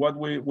clips of what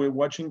we're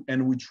watching,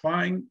 and we're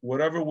trying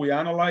whatever we're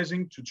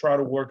analyzing to try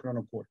to work on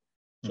a court.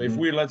 So if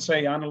we, let's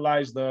say,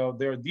 analyze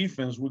their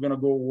defense, we're going to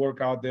go work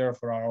out there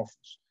for our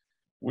offense.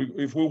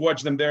 If we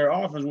watch them their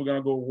offense, we're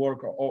going to go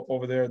work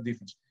over their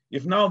defense.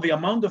 If now the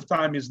amount of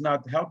time is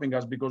not helping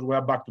us because we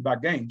have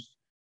back-to-back games,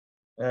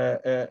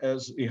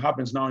 as it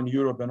happens now in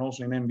Europe and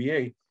also in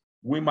NBA,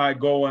 we might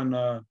go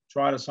and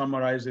try to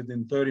summarize it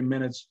in 30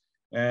 minutes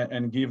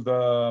and give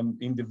the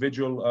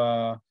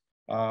individual,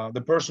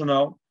 the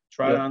personnel,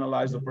 try to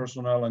analyze the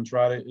personnel and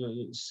try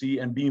to see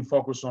and being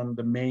focused on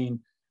the main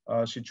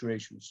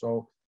situation.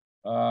 So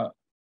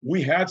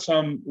we had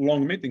some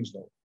long meetings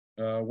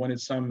though, when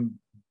it's some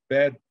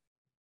bad.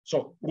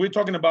 So we're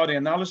talking about the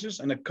analysis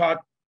and the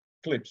cut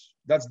clips.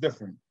 That's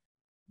different.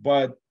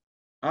 But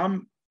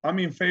I'm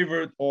in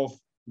favor of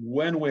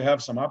when we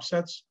have some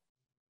upsets,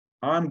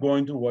 I'm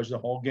going to watch the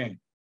whole game.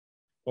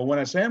 But when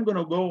I say I'm going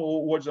to go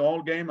watch the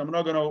whole game, I'm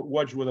not going to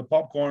watch with the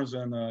popcorns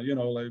and,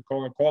 like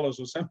Coca-Colas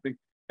or something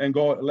and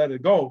go let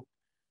it go.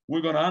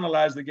 We're going to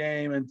analyze the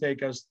game and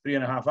take us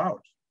 3.5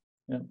 hours.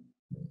 Yeah.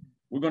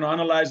 We're going to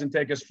analyze and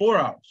take us 4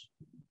 hours,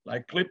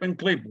 like clip and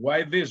clip.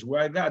 Why this?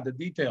 Why that? The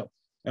detail.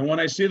 And when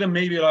I see them,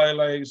 maybe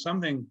like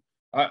something,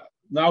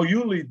 now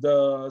you lead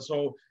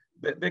so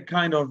they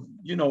kind of,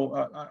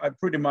 I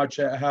pretty much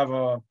have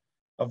a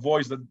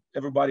voice that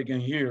everybody can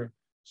hear.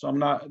 So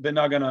they're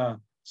not going to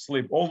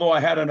sleep. Although I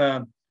had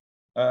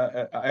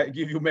I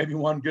give you maybe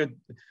one good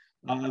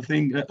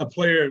thing, a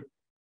player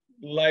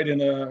light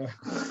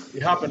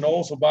it happened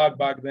also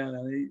back then,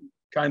 and he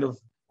kind of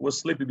was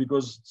sleepy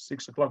because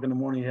 6 o'clock in the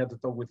morning he had to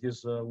talk with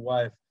his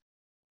wife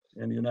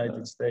in the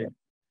United States.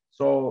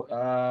 So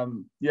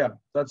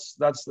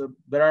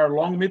there are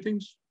long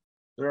meetings,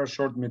 there are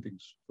short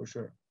meetings for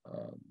sure.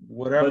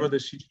 Whatever the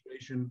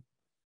situation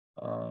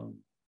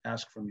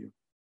asks from you.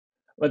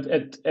 But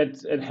at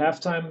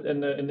halftime,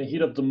 in the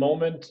heat of the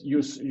moment,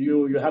 you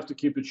have to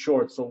keep it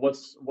short. So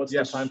what's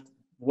the time?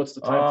 What's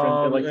the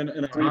time frame? Like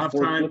in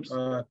 3-4 clips.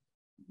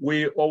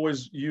 We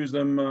always used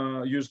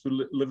to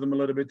leave them a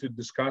little bit to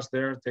discuss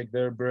take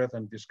their breath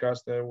and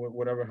discuss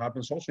whatever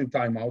happens. Also in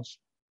timeouts,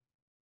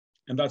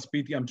 and that's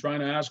PT. I'm trying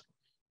to ask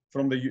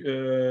from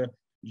the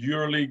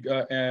EuroLeague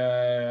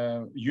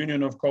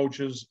Union of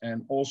Coaches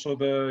and also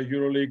the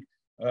EuroLeague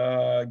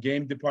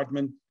game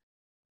department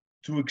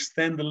to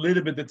extend a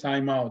little bit the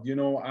timeout.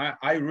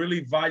 I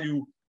really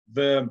value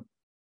the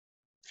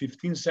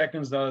 15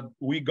 seconds that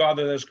we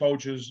gather as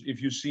coaches.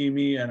 If you see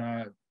me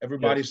and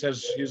everybody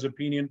says his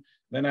opinion,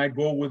 then I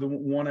go with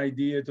one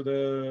idea to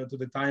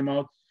the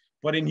timeout.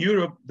 But in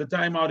Europe, the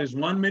timeout is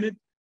 1 minute,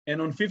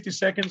 and on 50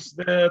 seconds,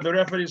 the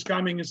referee is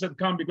coming and said,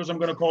 "Come, because I'm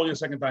going to call you a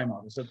second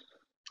timeout." I said,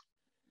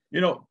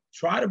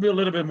 try to be a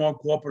little bit more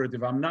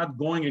cooperative. I'm not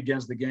going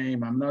against the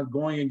game. I'm not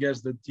going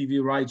against the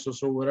TV rights or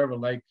so whatever.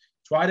 Like,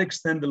 try to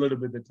extend a little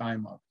bit the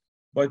timeout.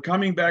 But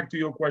coming back to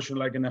your question,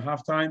 like in the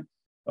halftime,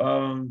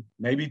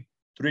 maybe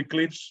 3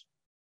 clips,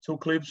 2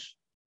 clips,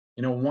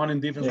 one in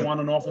defense, one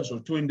in offense, or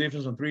 2 in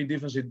defense and 3 in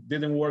defense. It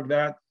didn't work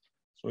that.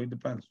 So it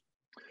depends.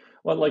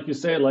 Well, like you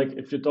say, like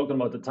if you're talking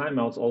about the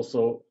timeouts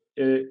also,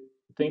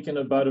 thinking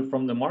about it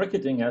from the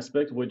marketing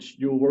aspect, which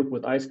you work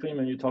with ice cream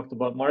and you talked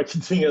about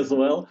marketing as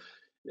well,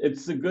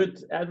 it's a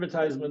good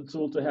advertisement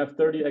tool to have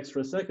 30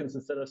 extra seconds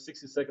instead of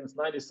 60 seconds,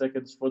 90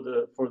 seconds for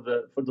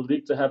the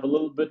league to have a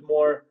little bit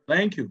more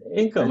Thank you.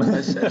 income.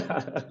 I said,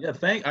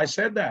 I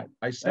said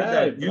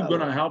that you're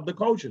going to help the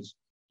coaches.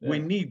 We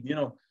need,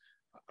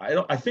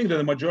 I think that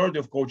the majority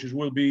of coaches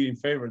will be in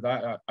favor.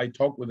 I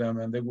talk with them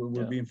and they will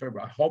be in favor.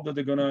 I hope that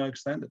they're going to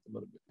extend it a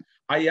little bit.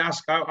 I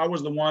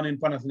was the one in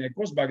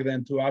Panathinaikos back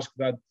then to ask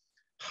that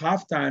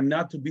halftime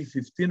not to be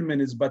 15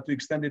 minutes, but to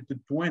extend it to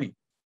 20.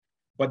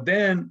 But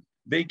then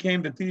they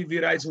came, the TV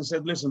rights, and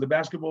said, listen, the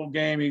basketball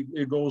game,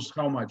 it goes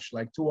how much?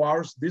 Like 2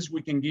 hours? This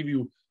we can give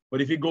you.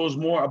 But if it goes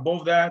more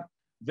above that,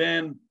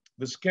 then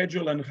the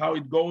schedule and how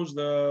it goes,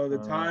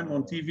 the time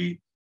on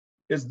TV,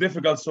 it's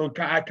difficult. So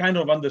I kind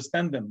of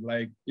understand them.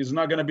 Like, it's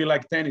not going to be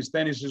like tennis.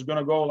 Tennis is going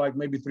to go like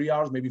maybe 3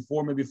 hours, maybe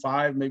 4, maybe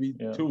 5, maybe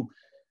 2.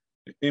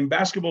 In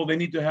basketball, they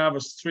need to have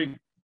a strict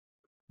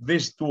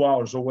this 2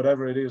 hours or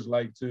whatever it is,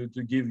 like to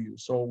give you.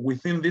 So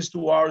within these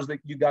 2 hours,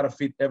 you got to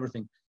fit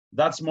everything.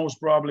 That's most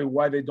probably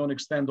why they don't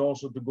extend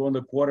also to go in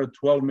the quarter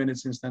 12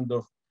 minutes instead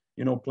of,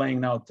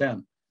 playing now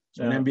 10.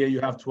 So in NBA, you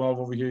have 12,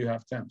 over here you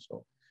have 10.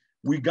 So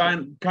we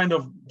kind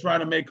of try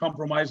to make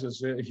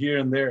compromises here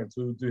and there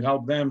to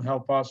help them,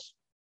 help us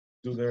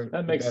do their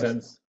That makes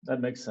sense.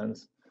 That makes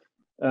sense.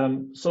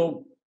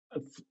 So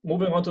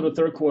moving on to the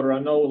third quarter, I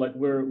know like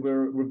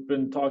we've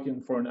been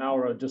talking for an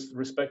hour, just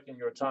respecting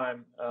your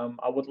time.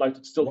 I would like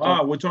to still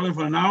talk. We're talking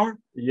for an hour?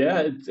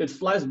 Yeah, it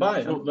flies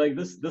by. So like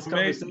this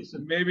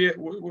conversation. Maybe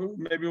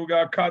we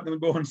got cut and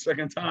go in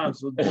second time.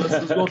 So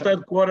let's go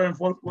third quarter and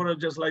fourth quarter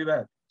just like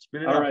that.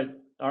 Speed it up.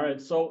 All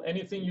right. So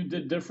anything you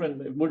did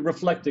different, we're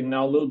reflecting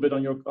now a little bit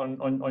on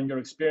your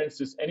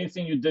experiences.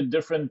 Anything you did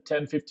different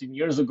 10, 15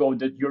 years ago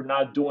that you're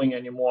not doing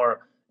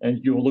anymore,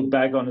 and you look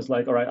back on, it's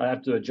like, all right, I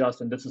have to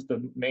adjust, and this is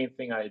the main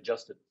thing I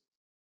adjusted.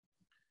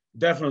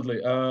 Definitely.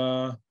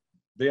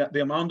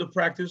 The amount of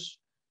practice,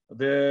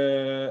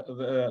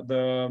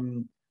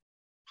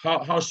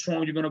 how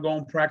strong you're going to go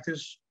in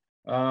practice,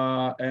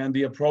 and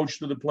the approach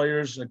to the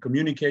players,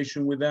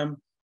 communication with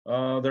them.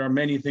 There are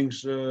many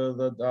things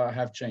that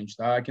have changed.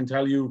 I can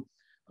tell you,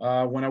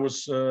 when I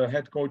was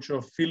head coach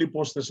of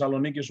Philippos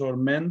Thessaloniki or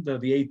MENT, the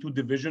A2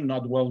 division,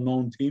 not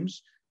well-known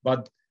teams,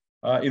 but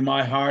in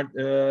my heart,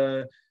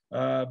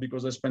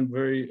 because I spent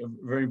very,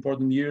 very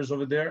important years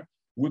over there,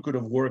 we could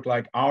have worked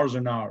like hours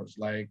and hours,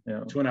 like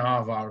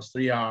 2.5 hours,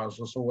 3 hours,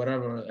 or so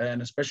whatever.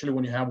 And especially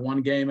when you have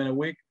one game in a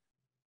week,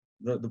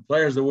 the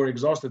players that were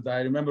exhausted.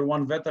 I remember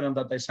one veteran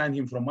that I signed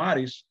him from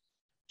Aris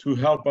to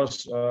help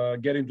us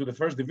get into the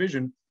first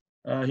division.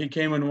 He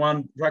came in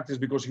one practice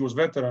because he was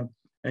veteran,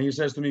 and he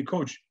says to me,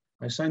 Coach,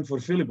 I signed for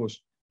Philippos.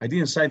 I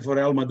didn't sign for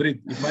Real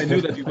Madrid. If I knew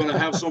that you're going to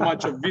have so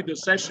much of video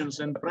sessions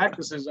and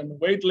practices and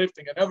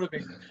weightlifting and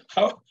everything,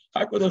 how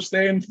I could have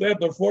stayed in third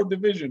or fourth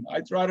division.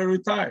 I try to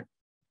retire.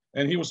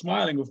 And he was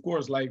smiling, of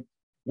course, like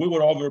we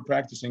were over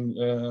practicing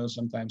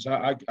sometimes.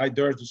 I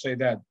dare to say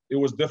that. It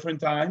was different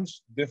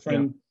times,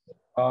 different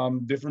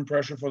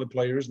pressure for the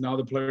players. Now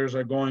the players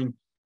are going,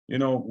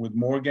 with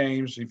more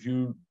games. If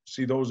you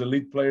see those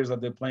elite players that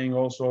they're playing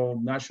also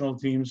national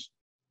teams,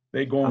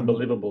 they go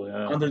unbelievable,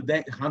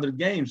 100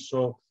 games.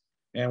 So,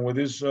 and with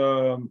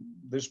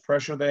this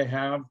pressure they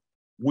have,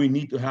 we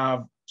need to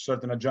have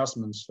certain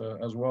adjustments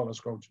as well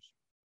as coaches.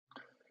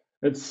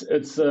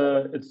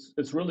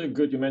 It's really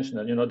good you mentioned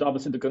that.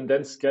 Obviously the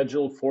condensed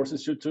schedule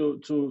forces you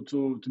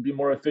to be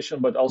more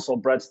efficient, but also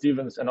Brad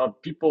Stevens and our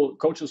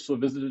coaches who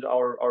visited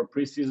our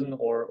preseason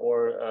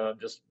or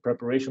just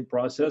preparation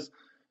process.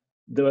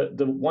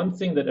 The one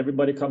thing that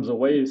everybody comes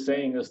away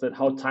saying is that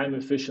how time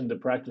efficient the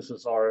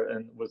practices are,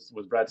 and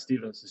with Brad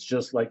Stevens, it's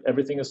just like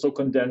everything is so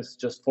condensed,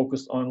 just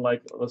focused on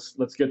like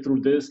let's get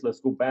through this, let's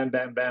go bam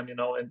bam bam,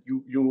 and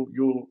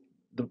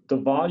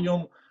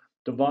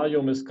the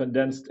volume is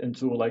condensed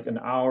into like an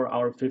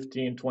hour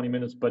 15, 20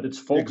 minutes, but it's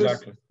focused.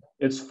 Exactly.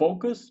 It's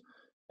focused,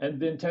 and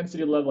the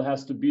intensity level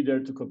has to be there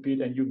to compete,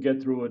 and you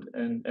get through it,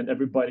 and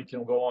everybody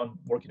can go on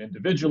working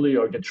individually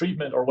or get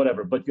treatment or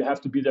whatever, but you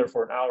have to be there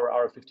for an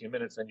hour 15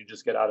 minutes, and you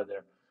just get out of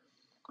there.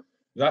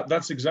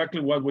 That's exactly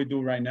what we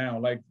do right now.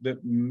 Like the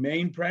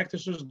main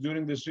practices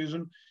during the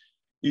season,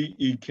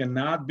 it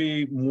cannot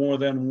be more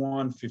than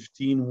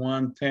 115,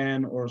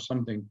 110 or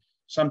something.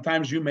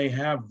 Sometimes you may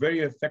have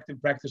very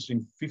effective practice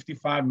in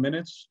 55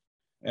 minutes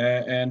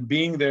and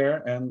being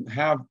there and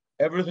have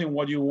everything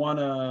what you want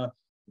to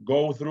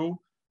go through.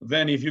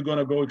 Then if you're going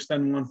to go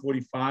extend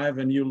 145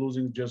 and you're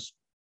losing just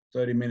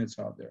 30 minutes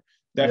out there,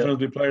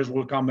 definitely players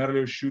will come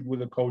earlier, shoot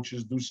with the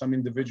coaches, do some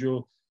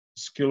individual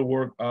skill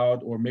work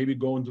out, or maybe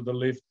go into the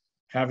lift,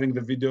 having the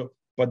video.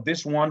 but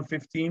this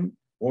 115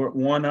 or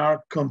 1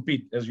 hour,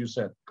 compete, as you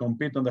said,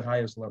 compete on the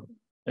highest level.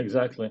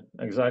 Exactly.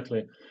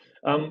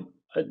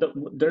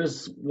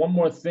 There's one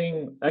more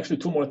thing, actually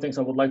two more things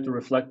I would like to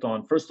reflect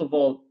on. First of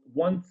all,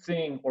 one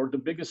thing, or the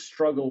biggest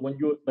struggle when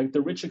you, like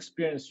the rich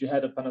experience you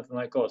had at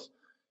Panathinaikos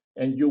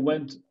and you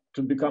went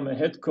to become a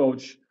head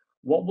coach,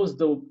 what was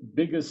the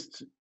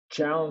biggest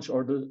challenge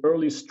or the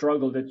early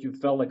struggle that you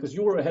felt like, because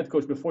you were a head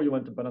coach before you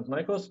went to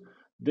Panathinaikos,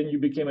 then you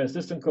became an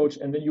assistant coach,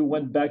 and then you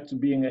went back to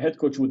being a head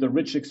coach with a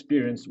rich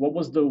experience. What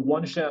was the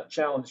one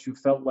challenge you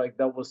felt like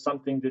that was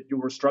something that you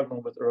were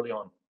struggling with early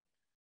on?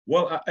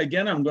 Well,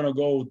 again, I'm going to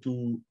go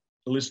to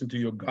listen to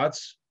your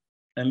guts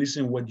and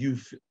listen what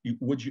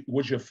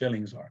your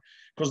feelings are,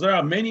 because there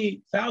are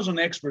many thousand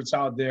experts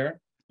out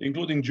there,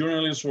 including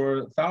journalists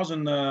or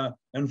thousand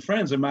and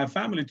friends in my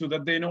family too,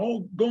 that they know,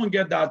 oh, go and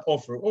get that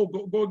offer. Oh,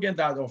 go get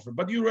that offer.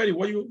 But you ready?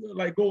 What you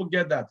like? Go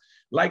get that.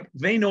 Like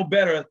they know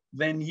better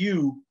than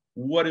you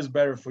what is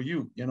better for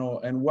you,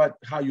 and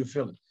how you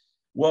feel it.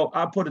 Well,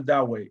 I'll put it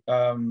that way.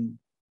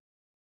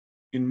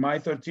 In my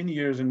 13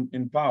 years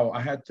in PAOK,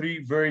 I had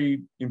 3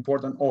 very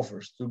important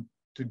offers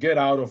to get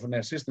out of an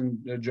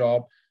assistant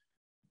job.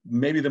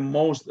 Maybe the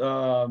most,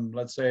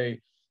 let's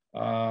say,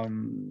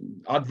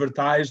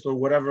 advertised or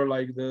whatever,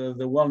 like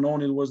the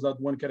well-known, it was that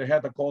when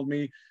Kereheta called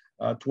me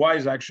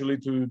twice actually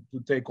to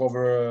take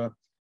over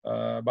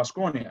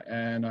Baskonia.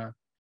 And,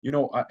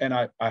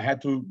 I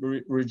had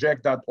to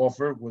reject that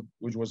offer,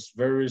 which was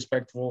very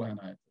respectful. And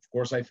of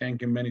course, I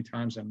thank him many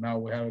times, and now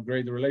we have a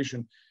great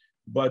relation.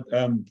 But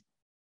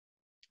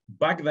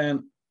back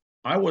then,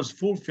 I was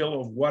fulfilled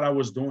of what I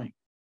was doing.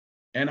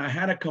 And I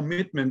had a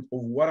commitment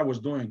of what I was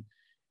doing.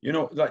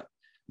 Like,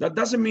 that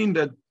doesn't mean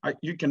that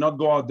you cannot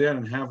go out there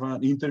and have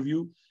an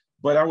interview,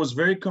 but I was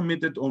very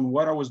committed on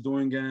what I was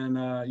doing. And,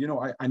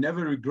 I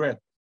never regret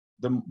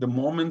the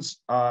moments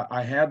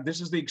I had.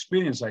 This is the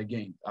experience I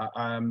gained.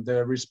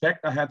 The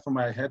respect I had for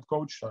my head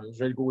coach.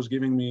 Zeljko was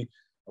giving me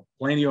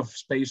plenty of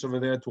space over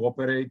there to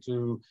operate,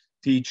 to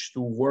teach, to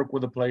work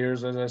with the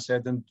players, as I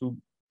said, and to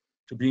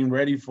being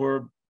ready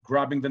for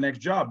grabbing the next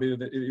job,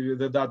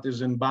 either that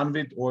is in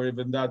Banvit or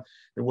even that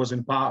it was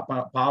in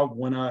PAOK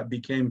when I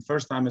became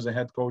first time as a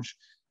head coach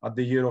at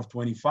the year of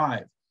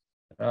 25.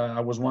 I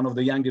was one of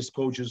the youngest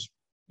coaches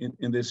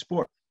in this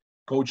sport,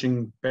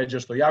 coaching Peja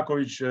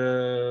Stojakovic,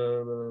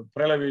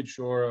 Prelevic,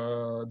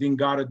 or Dean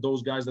Garrett,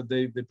 those guys that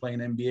they play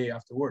in NBA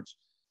afterwards.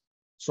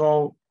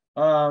 So,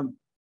 when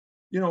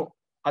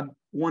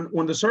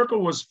the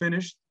circle was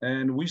finished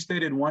and we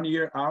stayed 1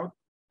 year out,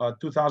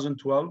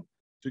 2012,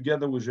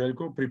 together with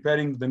Zeljko,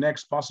 preparing the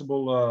next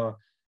possible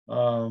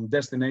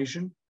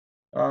destination.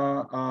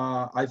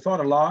 I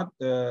thought a lot,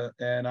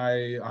 and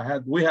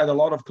we had a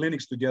lot of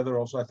clinics together.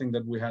 Also, I think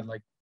that we had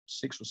like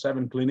 6 or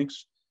 7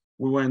 clinics.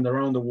 We went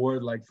around the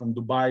world, like from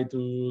Dubai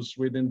to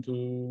Sweden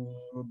to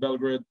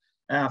Belgrade,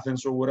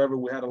 Athens, or whatever.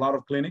 We had a lot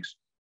of clinics,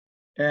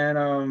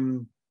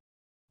 and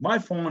my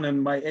phone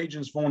and my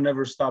agent's phone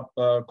never stopped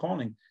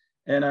calling.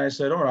 And I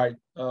said, all right.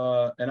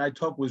 And I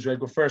talked with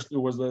Zeljko. First, it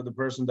was the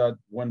person that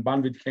when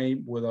Banvit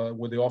came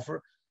with the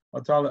offer, I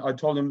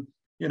told him,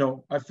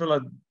 I feel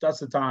like that's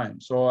the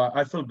time. So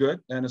I feel good.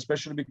 And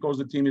especially because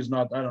the team is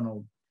not, I don't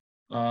know,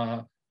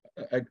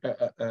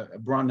 a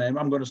brand name.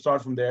 I'm going to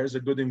start from there. It's a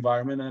good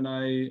environment. And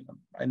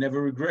I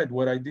never regret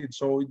what I did.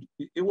 So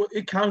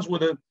it comes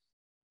with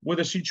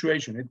a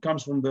situation. It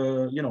comes from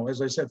the,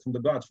 as I said, from the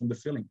guts, from the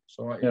feeling.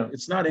 So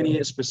It's not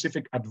any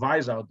specific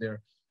advice out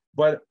there.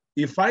 But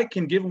if I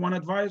can give one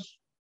advice,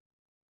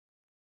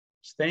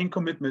 staying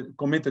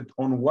committed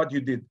on what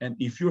you did. And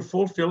if you're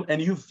fulfilled and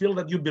you feel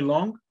that you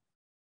belong,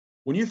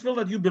 when you feel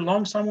that you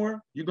belong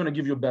somewhere, you're going to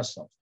give your best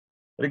self.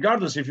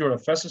 Regardless if you're a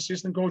first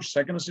assistant coach,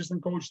 second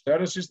assistant coach,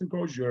 third assistant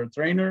coach, you're a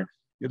trainer,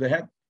 you're the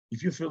head.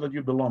 If you feel that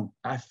you belong,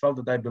 I felt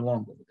that I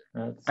belonged over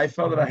there. I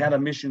felt that I had a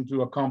mission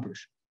to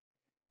accomplish.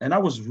 And I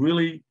was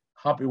really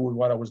happy with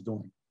what I was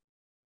doing.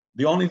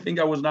 The only thing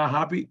I was not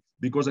happy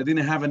because I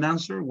didn't have an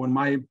answer when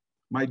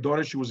my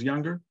daughter, she was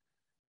younger,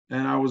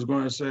 and I was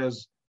going to say,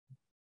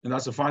 and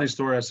that's a funny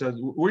story. I said,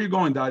 where are you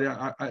going, Daddy?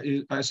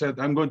 I said,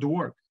 I'm going to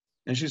work.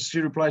 And she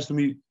replies to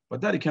me,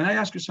 but Daddy, can I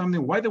ask you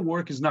something? Why the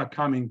work is not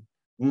coming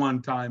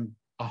one time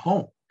at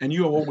home? And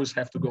you always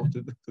have to go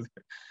to the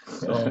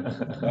so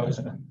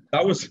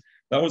that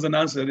was an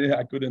answer that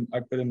I couldn't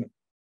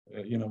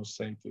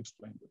say to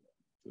explain to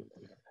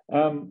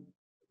them.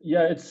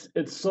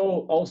 It's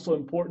so also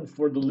important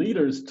for the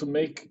leaders to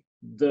make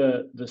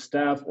the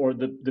staff or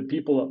the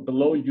people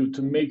below you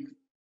to make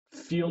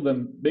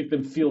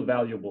them feel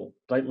valuable,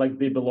 like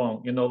they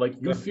belong. Like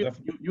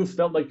you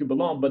felt like you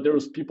belong, but there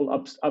was people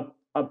up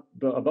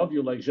above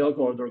you, like Zeljko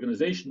or the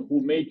organization,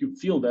 who made you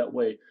feel that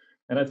way.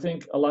 And I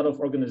think a lot of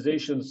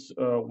organizations,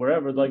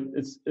 wherever, like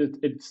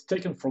it's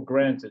taken for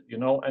granted,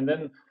 And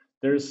then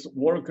there's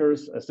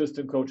workers,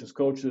 assistant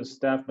coaches,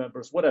 staff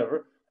members,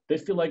 whatever. They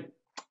feel like,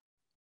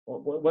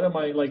 what am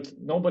I, like,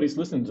 nobody's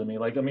listening to me.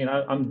 Like, I mean,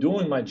 I'm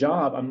doing my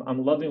job.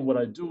 I'm loving what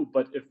I do.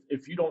 But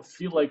if you don't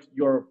feel like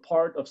you're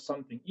part of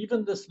something,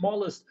 even the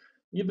smallest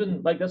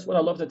Even like that's what I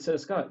loved at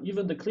CSKA.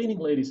 Even the cleaning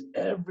ladies,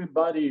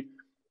 everybody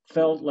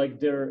felt like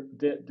they're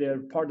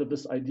part of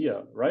this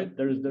idea, right?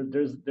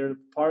 They're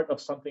part of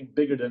something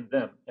bigger than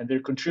them, and they're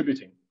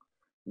contributing.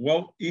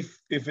 Well, if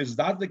it's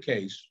not the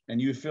case,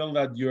 and you feel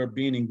that you're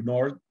being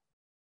ignored,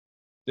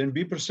 then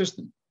be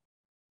persistent.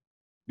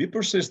 Be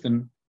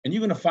persistent, and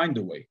you're gonna find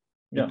a way.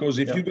 Because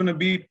if you're gonna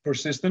be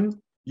persistent,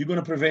 you're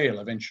gonna prevail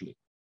eventually.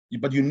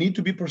 But you need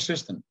to be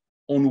persistent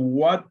on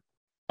what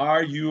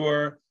are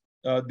your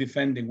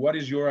defending, what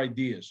is your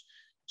ideas.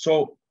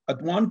 So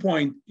at one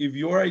point, if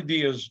your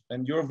ideas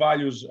and your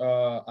values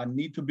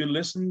need to be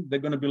listened, they're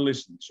going to be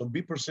listened. So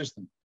be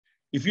persistent.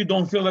 If you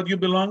don't feel that you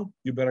belong,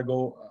 you better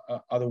go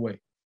other way.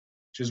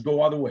 Just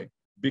go other way,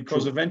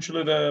 because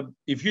eventually,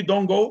 if you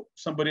don't go,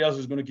 somebody else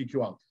is going to kick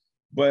you out.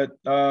 But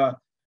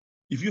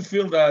if you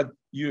feel that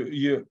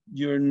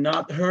you're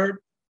not heard,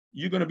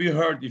 you're going to be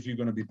heard if you're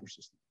going to be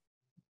persistent.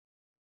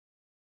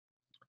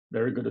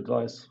 Very good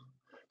advice.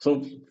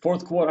 So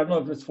fourth quarter, I don't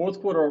know if it's fourth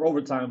quarter or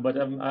overtime, but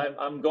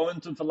I'm going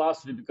to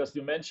philosophy because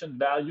you mentioned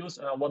values,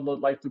 and I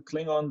would like to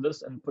cling on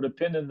this and put a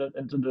pin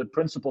into the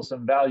principles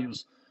and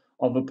values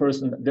of a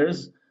person.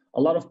 There's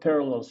a lot of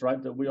parallels,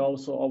 right? That we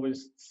also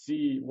always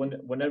see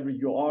whenever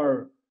you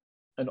are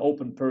an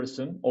open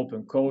person,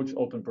 open coach,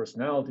 open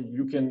personality,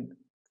 you can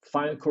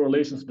find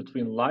correlations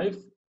between life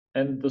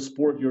and the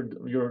sport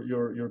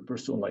you're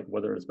pursuing, like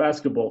whether it's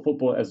basketball,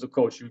 football. As a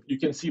coach, you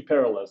can see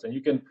parallels, and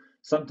you can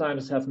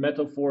sometimes have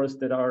metaphors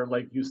that are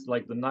like used,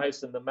 like the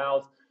knives in the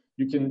mouth.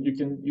 You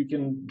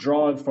can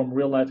draw it from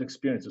real life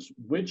experiences.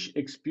 Which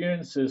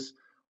experiences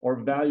or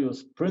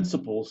values,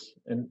 principles,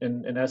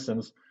 in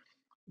essence,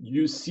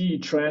 you see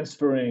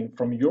transferring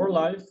from your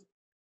life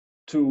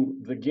to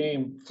the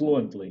game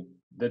fluently,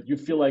 that you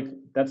feel like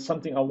that's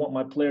something I want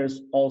my players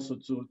also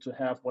to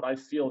have, what I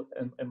feel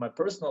in my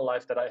personal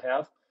life that I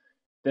have,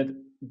 that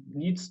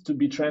needs to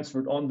be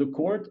transferred on the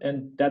court,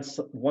 and that's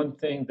one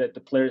thing that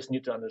the players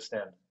need to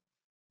understand.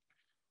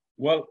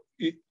 Well,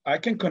 I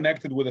can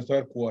connect it with the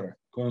third quarter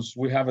because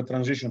we have a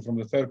transition from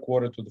the third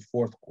quarter to the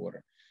fourth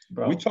quarter.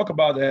 Bro. We talk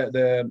about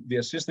the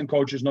assistant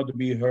coaches not to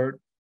be heard.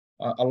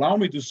 Allow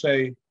me to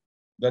say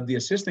that the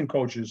assistant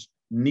coaches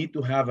need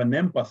to have an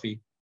empathy,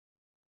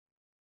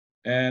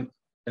 and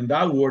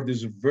that word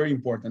is very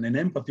important, an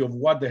empathy of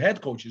what the head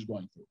coach is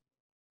going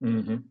through.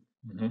 Mm-hmm.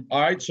 Mm-hmm.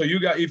 All right, so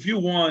if you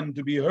want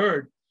to be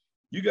heard,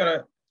 you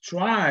gotta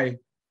try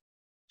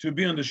to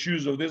be in the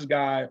shoes of this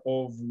guy,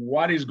 of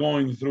what he's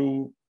going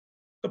through,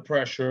 the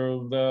pressure,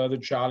 the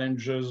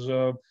challenges.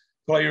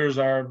 Players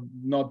are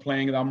not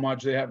playing that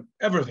much. They have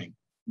everything,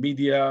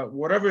 media,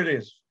 whatever it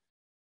is,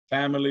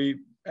 family,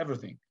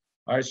 everything.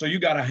 All right, so you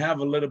gotta have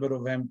a little bit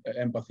of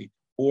empathy,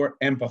 or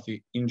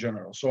empathy in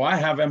general. So I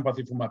have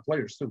empathy for my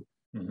players too,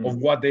 mm-hmm. of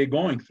what they're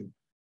going through.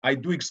 I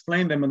do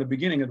explain them in the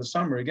beginning of the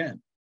summer again,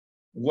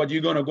 what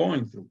you're gonna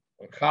going through,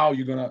 how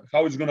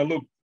it's gonna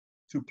look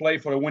to play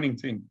for a winning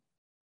team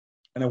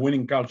and a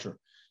winning culture.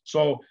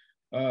 So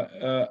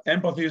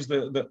empathy is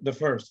the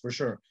first, for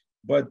sure.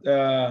 But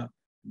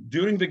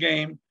during the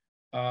game,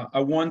 I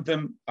want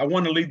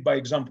to lead by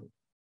example.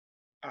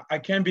 I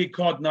can't be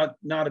caught not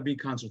to be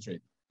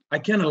concentrated. I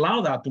can't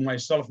allow that to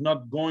myself,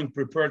 not going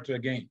prepared to a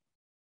game.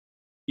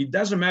 It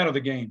doesn't matter the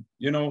game.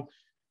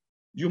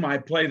 You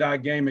might play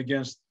that game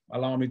against,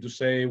 allow me to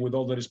say, with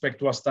all the respect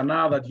to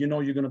Astana, that you're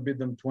going to beat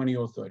them 20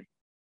 or 30.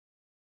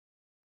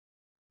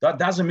 That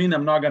doesn't mean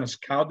I'm not going to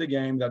scout the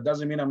game. That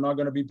doesn't mean I'm not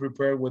going to be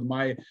prepared with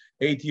my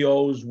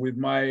ATOs, with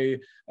my,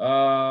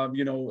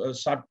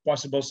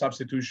 possible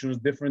substitutions,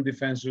 different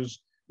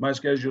defenses, my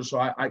schedule. So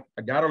I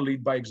got to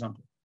lead by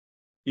example.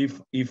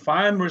 If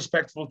I'm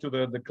respectful to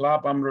the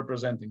club I'm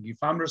representing, if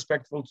I'm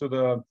respectful to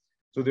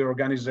the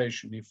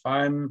organization, if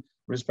I'm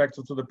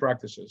respectful to the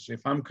practices,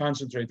 if I'm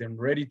concentrating,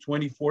 ready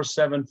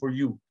 24/7 for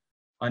you,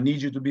 I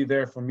need you to be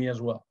there for me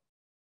as well.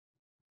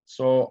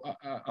 So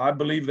I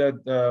believe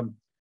that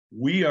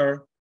we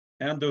are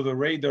under the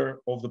radar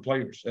of the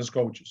players as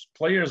coaches.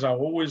 Players are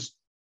always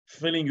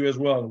feeling you as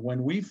well.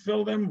 When we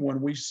feel them,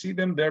 when we see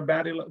them, their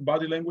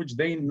body language,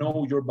 they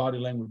know your body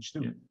language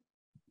too. Yeah.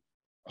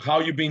 How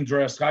you been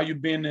dressed, how you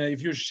been,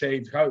 if you're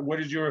shaved, what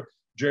is your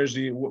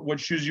jersey, what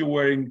shoes you're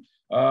wearing,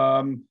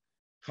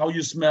 how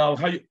you smell,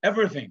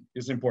 everything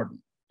is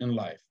important in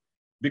life,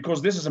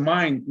 because this is a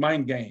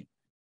mind game,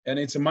 and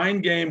it's a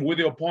mind game with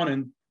the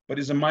opponent, but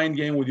it's a mind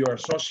game with your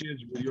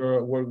associates,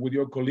 with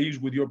your colleagues,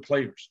 with your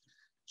players.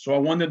 So I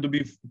want them to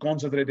be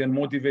concentrated and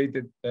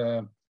motivated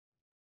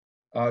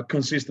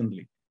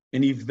consistently.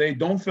 And if they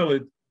don't feel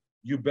it,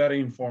 you better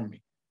inform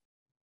me,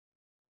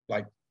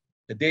 like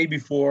the day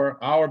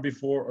before, hour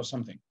before, or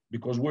something,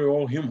 because we're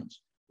all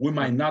humans. We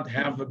might not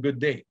have a good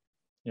day.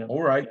 Yeah.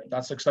 All right,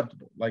 that's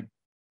acceptable. Like,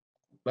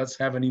 let's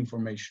have an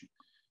information.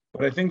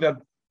 But I think that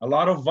a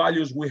lot of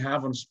values we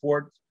have on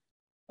sport,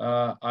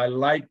 I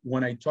like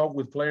when I talk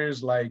with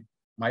players, like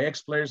my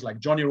ex-players, like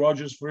Johnny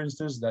Rogers, for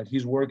instance, that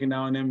he's working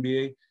now in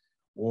NBA,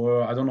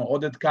 or I don't know,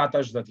 Odet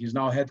Katash, that he's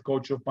now head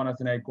coach of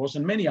Panathinaikos,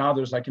 and many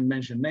others, I can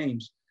mention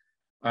names.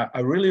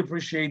 I really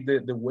appreciate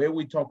the way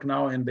we talk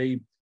now, and they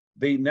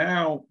they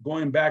now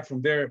going back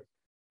from their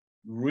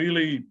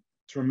really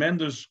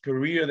tremendous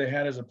career they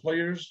had as a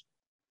players,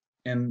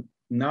 and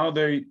now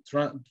they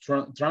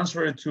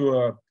transfer it to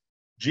a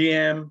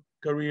GM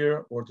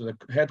career or to the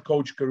head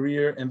coach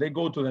career, and they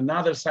go to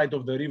another side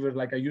of the river.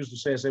 Like I used to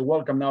say, I say,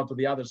 welcome now to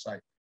the other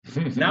side.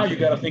 Now you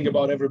got to think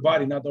about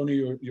everybody, not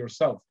only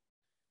yourself.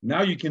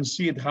 Now you can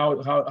see it how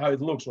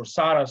it looks. Or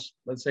Saras,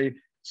 let's say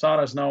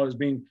Saras now is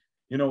being,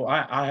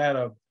 I had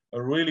a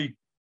really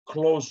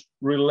close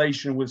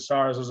relation with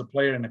Saras as a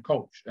player and a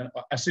coach, an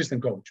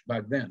assistant coach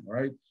back then,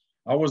 right?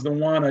 I was the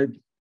one,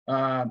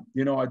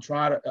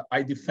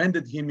 I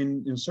defended him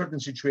in certain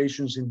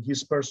situations in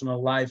his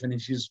personal life and in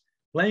his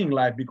playing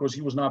life, because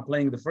he was not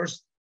playing the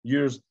first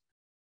years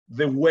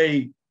the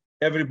way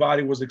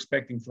everybody was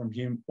expecting from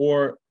him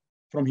or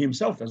from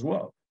himself as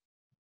well.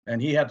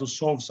 And he had to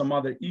solve some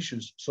other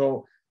issues.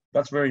 So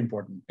that's very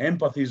important.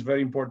 Empathy is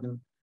very important.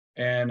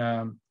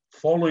 And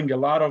following a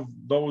lot of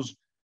those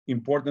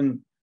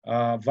important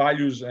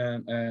values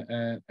and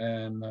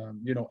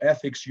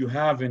ethics you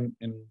have in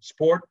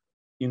sport,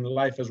 in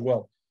life as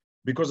well.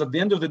 Because at the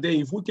end of the day,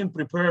 if we can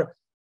prepare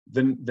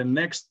the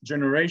next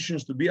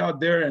generations to be out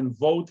there and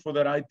vote for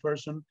the right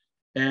person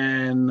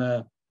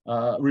and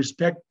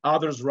respect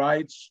others'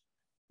 rights,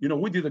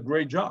 we did a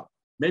great job.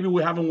 Maybe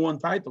we haven't won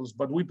titles,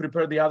 but we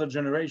prepared the other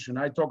generation.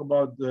 I talk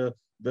about the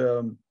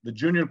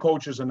junior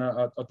coaches, and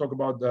I talk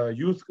about the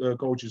youth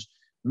coaches.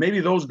 Maybe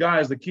those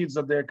guys, the kids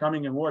that they're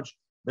coming and watch,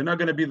 they're not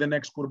going to be the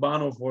next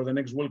Kurbanov or the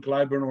next Will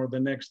Clyburn or the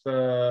next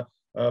Pau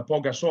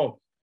Gasol,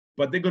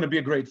 but they're going to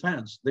be great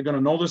fans. They're going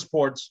to know the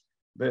sports.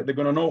 They're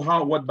going to know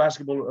what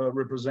basketball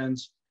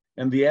represents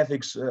and the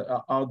ethics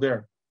out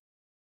there.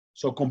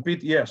 So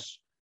compete, yes.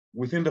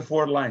 Within the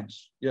 4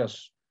 lines,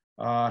 yes.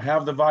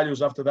 Have the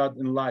values after that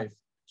in life.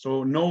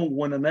 So know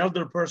when an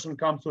elder person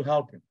comes to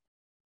help him,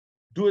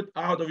 do it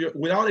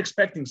without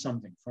expecting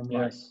something from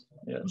life.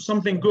 Yes. Do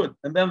something good,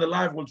 and then the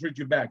life will treat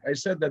you back. I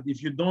said that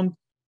if you don't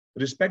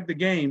respect the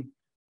game,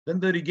 then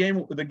the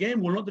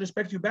game will not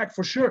respect you back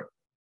for sure.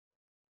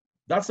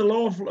 That's the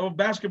law of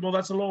basketball.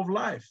 That's the law of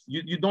life.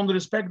 You don't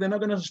respect, they're not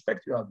going to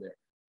respect you out there,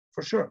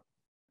 for sure.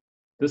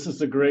 This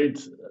is a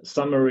great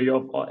summary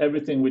of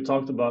everything we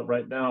talked about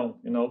right now.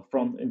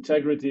 From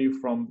integrity,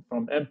 from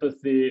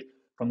empathy,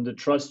 from the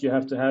trust you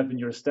have to have in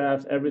your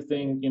staff.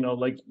 Everything.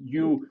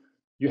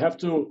 You have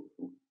to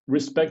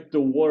respect the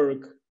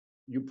work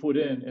you put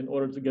in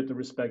order to get the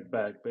respect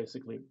back,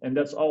 basically. And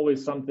that's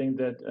always something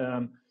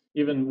that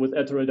even with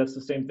Ettore, that's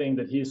the same thing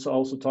that he's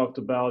also talked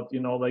about.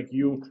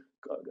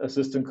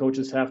 Assistant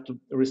coaches have to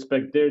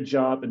respect their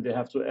job, and they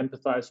have to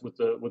empathize with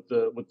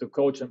the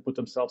coach and put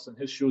themselves in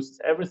his shoes.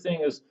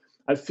 Everything is.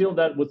 I feel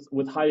that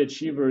with high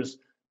achievers,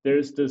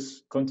 there's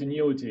this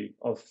continuity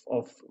of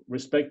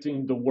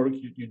respecting the work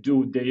you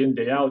do day in,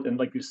 day out, and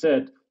like you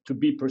said, to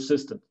be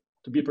persistent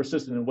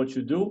in what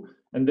you do,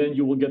 and then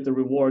you will get the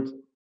reward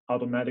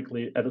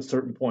automatically at a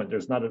certain point.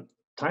 There's not a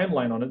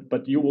timeline on it,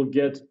 but you will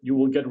get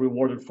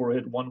rewarded for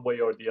it one way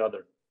or the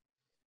other.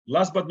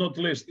 Last but not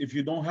least, if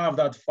you don't have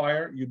that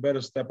fire, you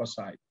better step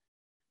aside.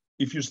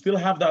 If you still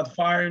have that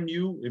fire in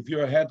you, if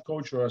you're a head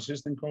coach or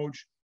assistant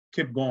coach,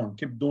 keep going,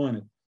 keep doing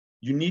it.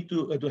 You need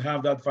to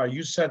have that fire.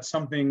 You said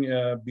something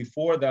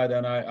before that,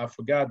 and I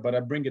forgot, but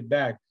I bring it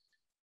back.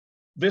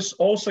 This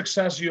all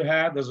success you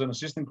had as an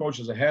assistant coach,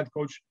 as a head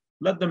coach,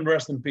 let them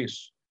rest in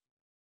peace.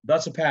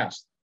 That's a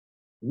past.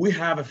 We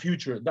have a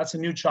future. That's a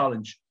new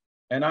challenge.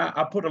 And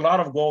I put a lot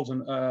of goals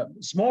and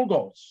small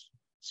goals.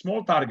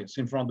 Small targets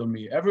in front of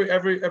me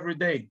every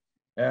day,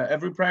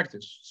 every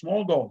practice.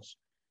 Small goals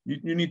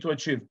you need to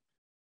achieve.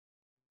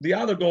 The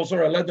other goals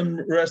are let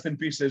them rest in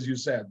peace, as you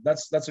said.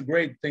 That's a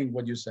great thing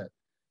what you said.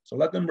 So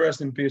let them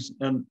rest in peace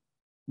and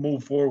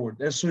move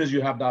forward. As soon as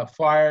you have that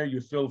fire, you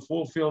feel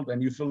fulfilled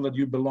and you feel that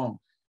you belong.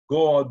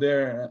 Go out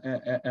there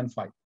and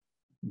fight.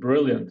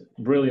 Brilliant.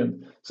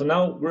 So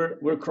now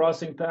we're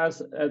crossing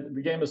paths.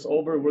 The game is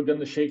over. We're going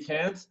to shake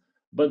hands.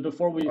 But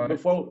before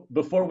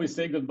we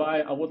say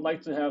goodbye, I would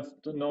like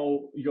to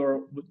know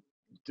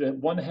the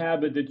one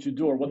habit that you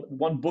do, or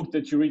one book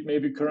that you read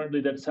maybe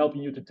currently that's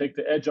helping you to take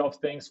the edge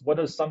off things. What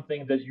is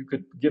something that you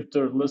could give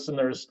to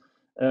listeners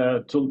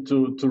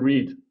to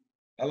read?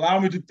 Allow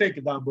me to take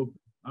that book,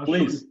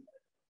 please.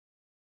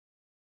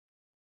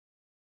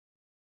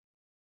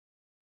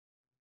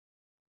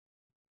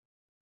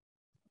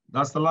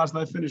 That's the last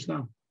I finished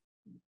now.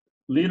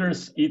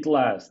 Leaders Eat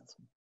Last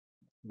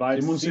by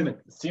Simon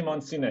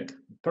Sinek.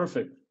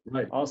 Perfect.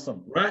 Right.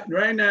 Awesome.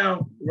 Right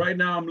now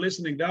I'm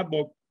listening to that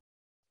book.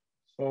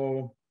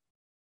 So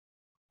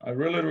I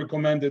really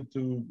recommend it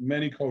to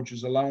many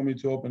coaches. Allow me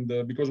to open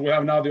because we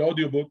have now the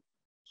audiobook.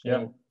 So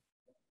yeah.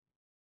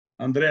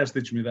 Andreas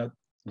teach me that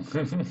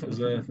as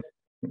a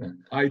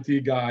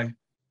IT guy.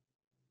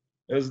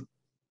 Just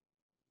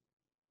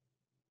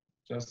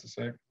a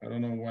sec. I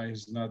don't know why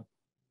he's not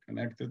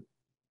connected.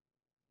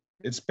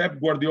 It's Pep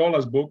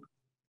Guardiola's book.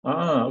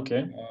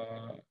 Okay.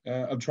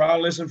 A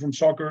trial lesson from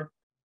soccer.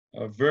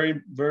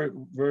 Very, very,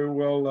 very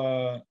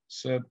well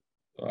said.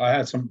 I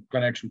had some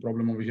connection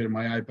problem over here in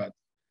my iPad.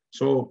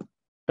 So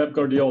Pep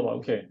Guardiola.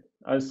 Okay,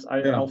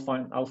 Yeah.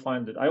 I'll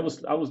find it. I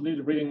was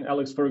reading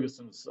Alex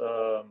Ferguson's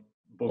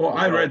book. Oh,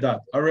 I read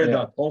that.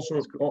 Yeah.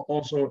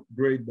 Also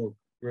great book.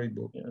 Great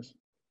book. Yes.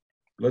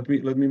 Let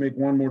me make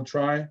one more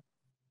try.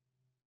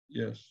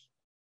 Yes.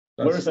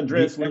 Where is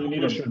Andreas when you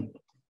need him?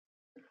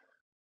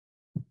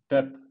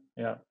 Pep.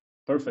 Yeah.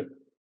 Perfect.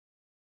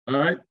 All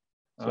right.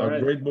 So All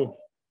right. Great book.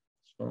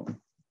 So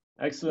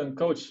excellent,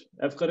 Coach.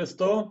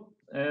 Evcharisto,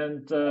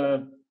 and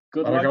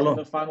good luck in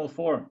the Final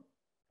Four.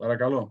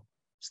 Parakalo.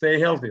 Stay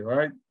healthy, all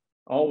right?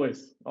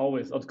 Always,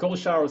 always. Cold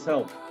showers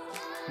help.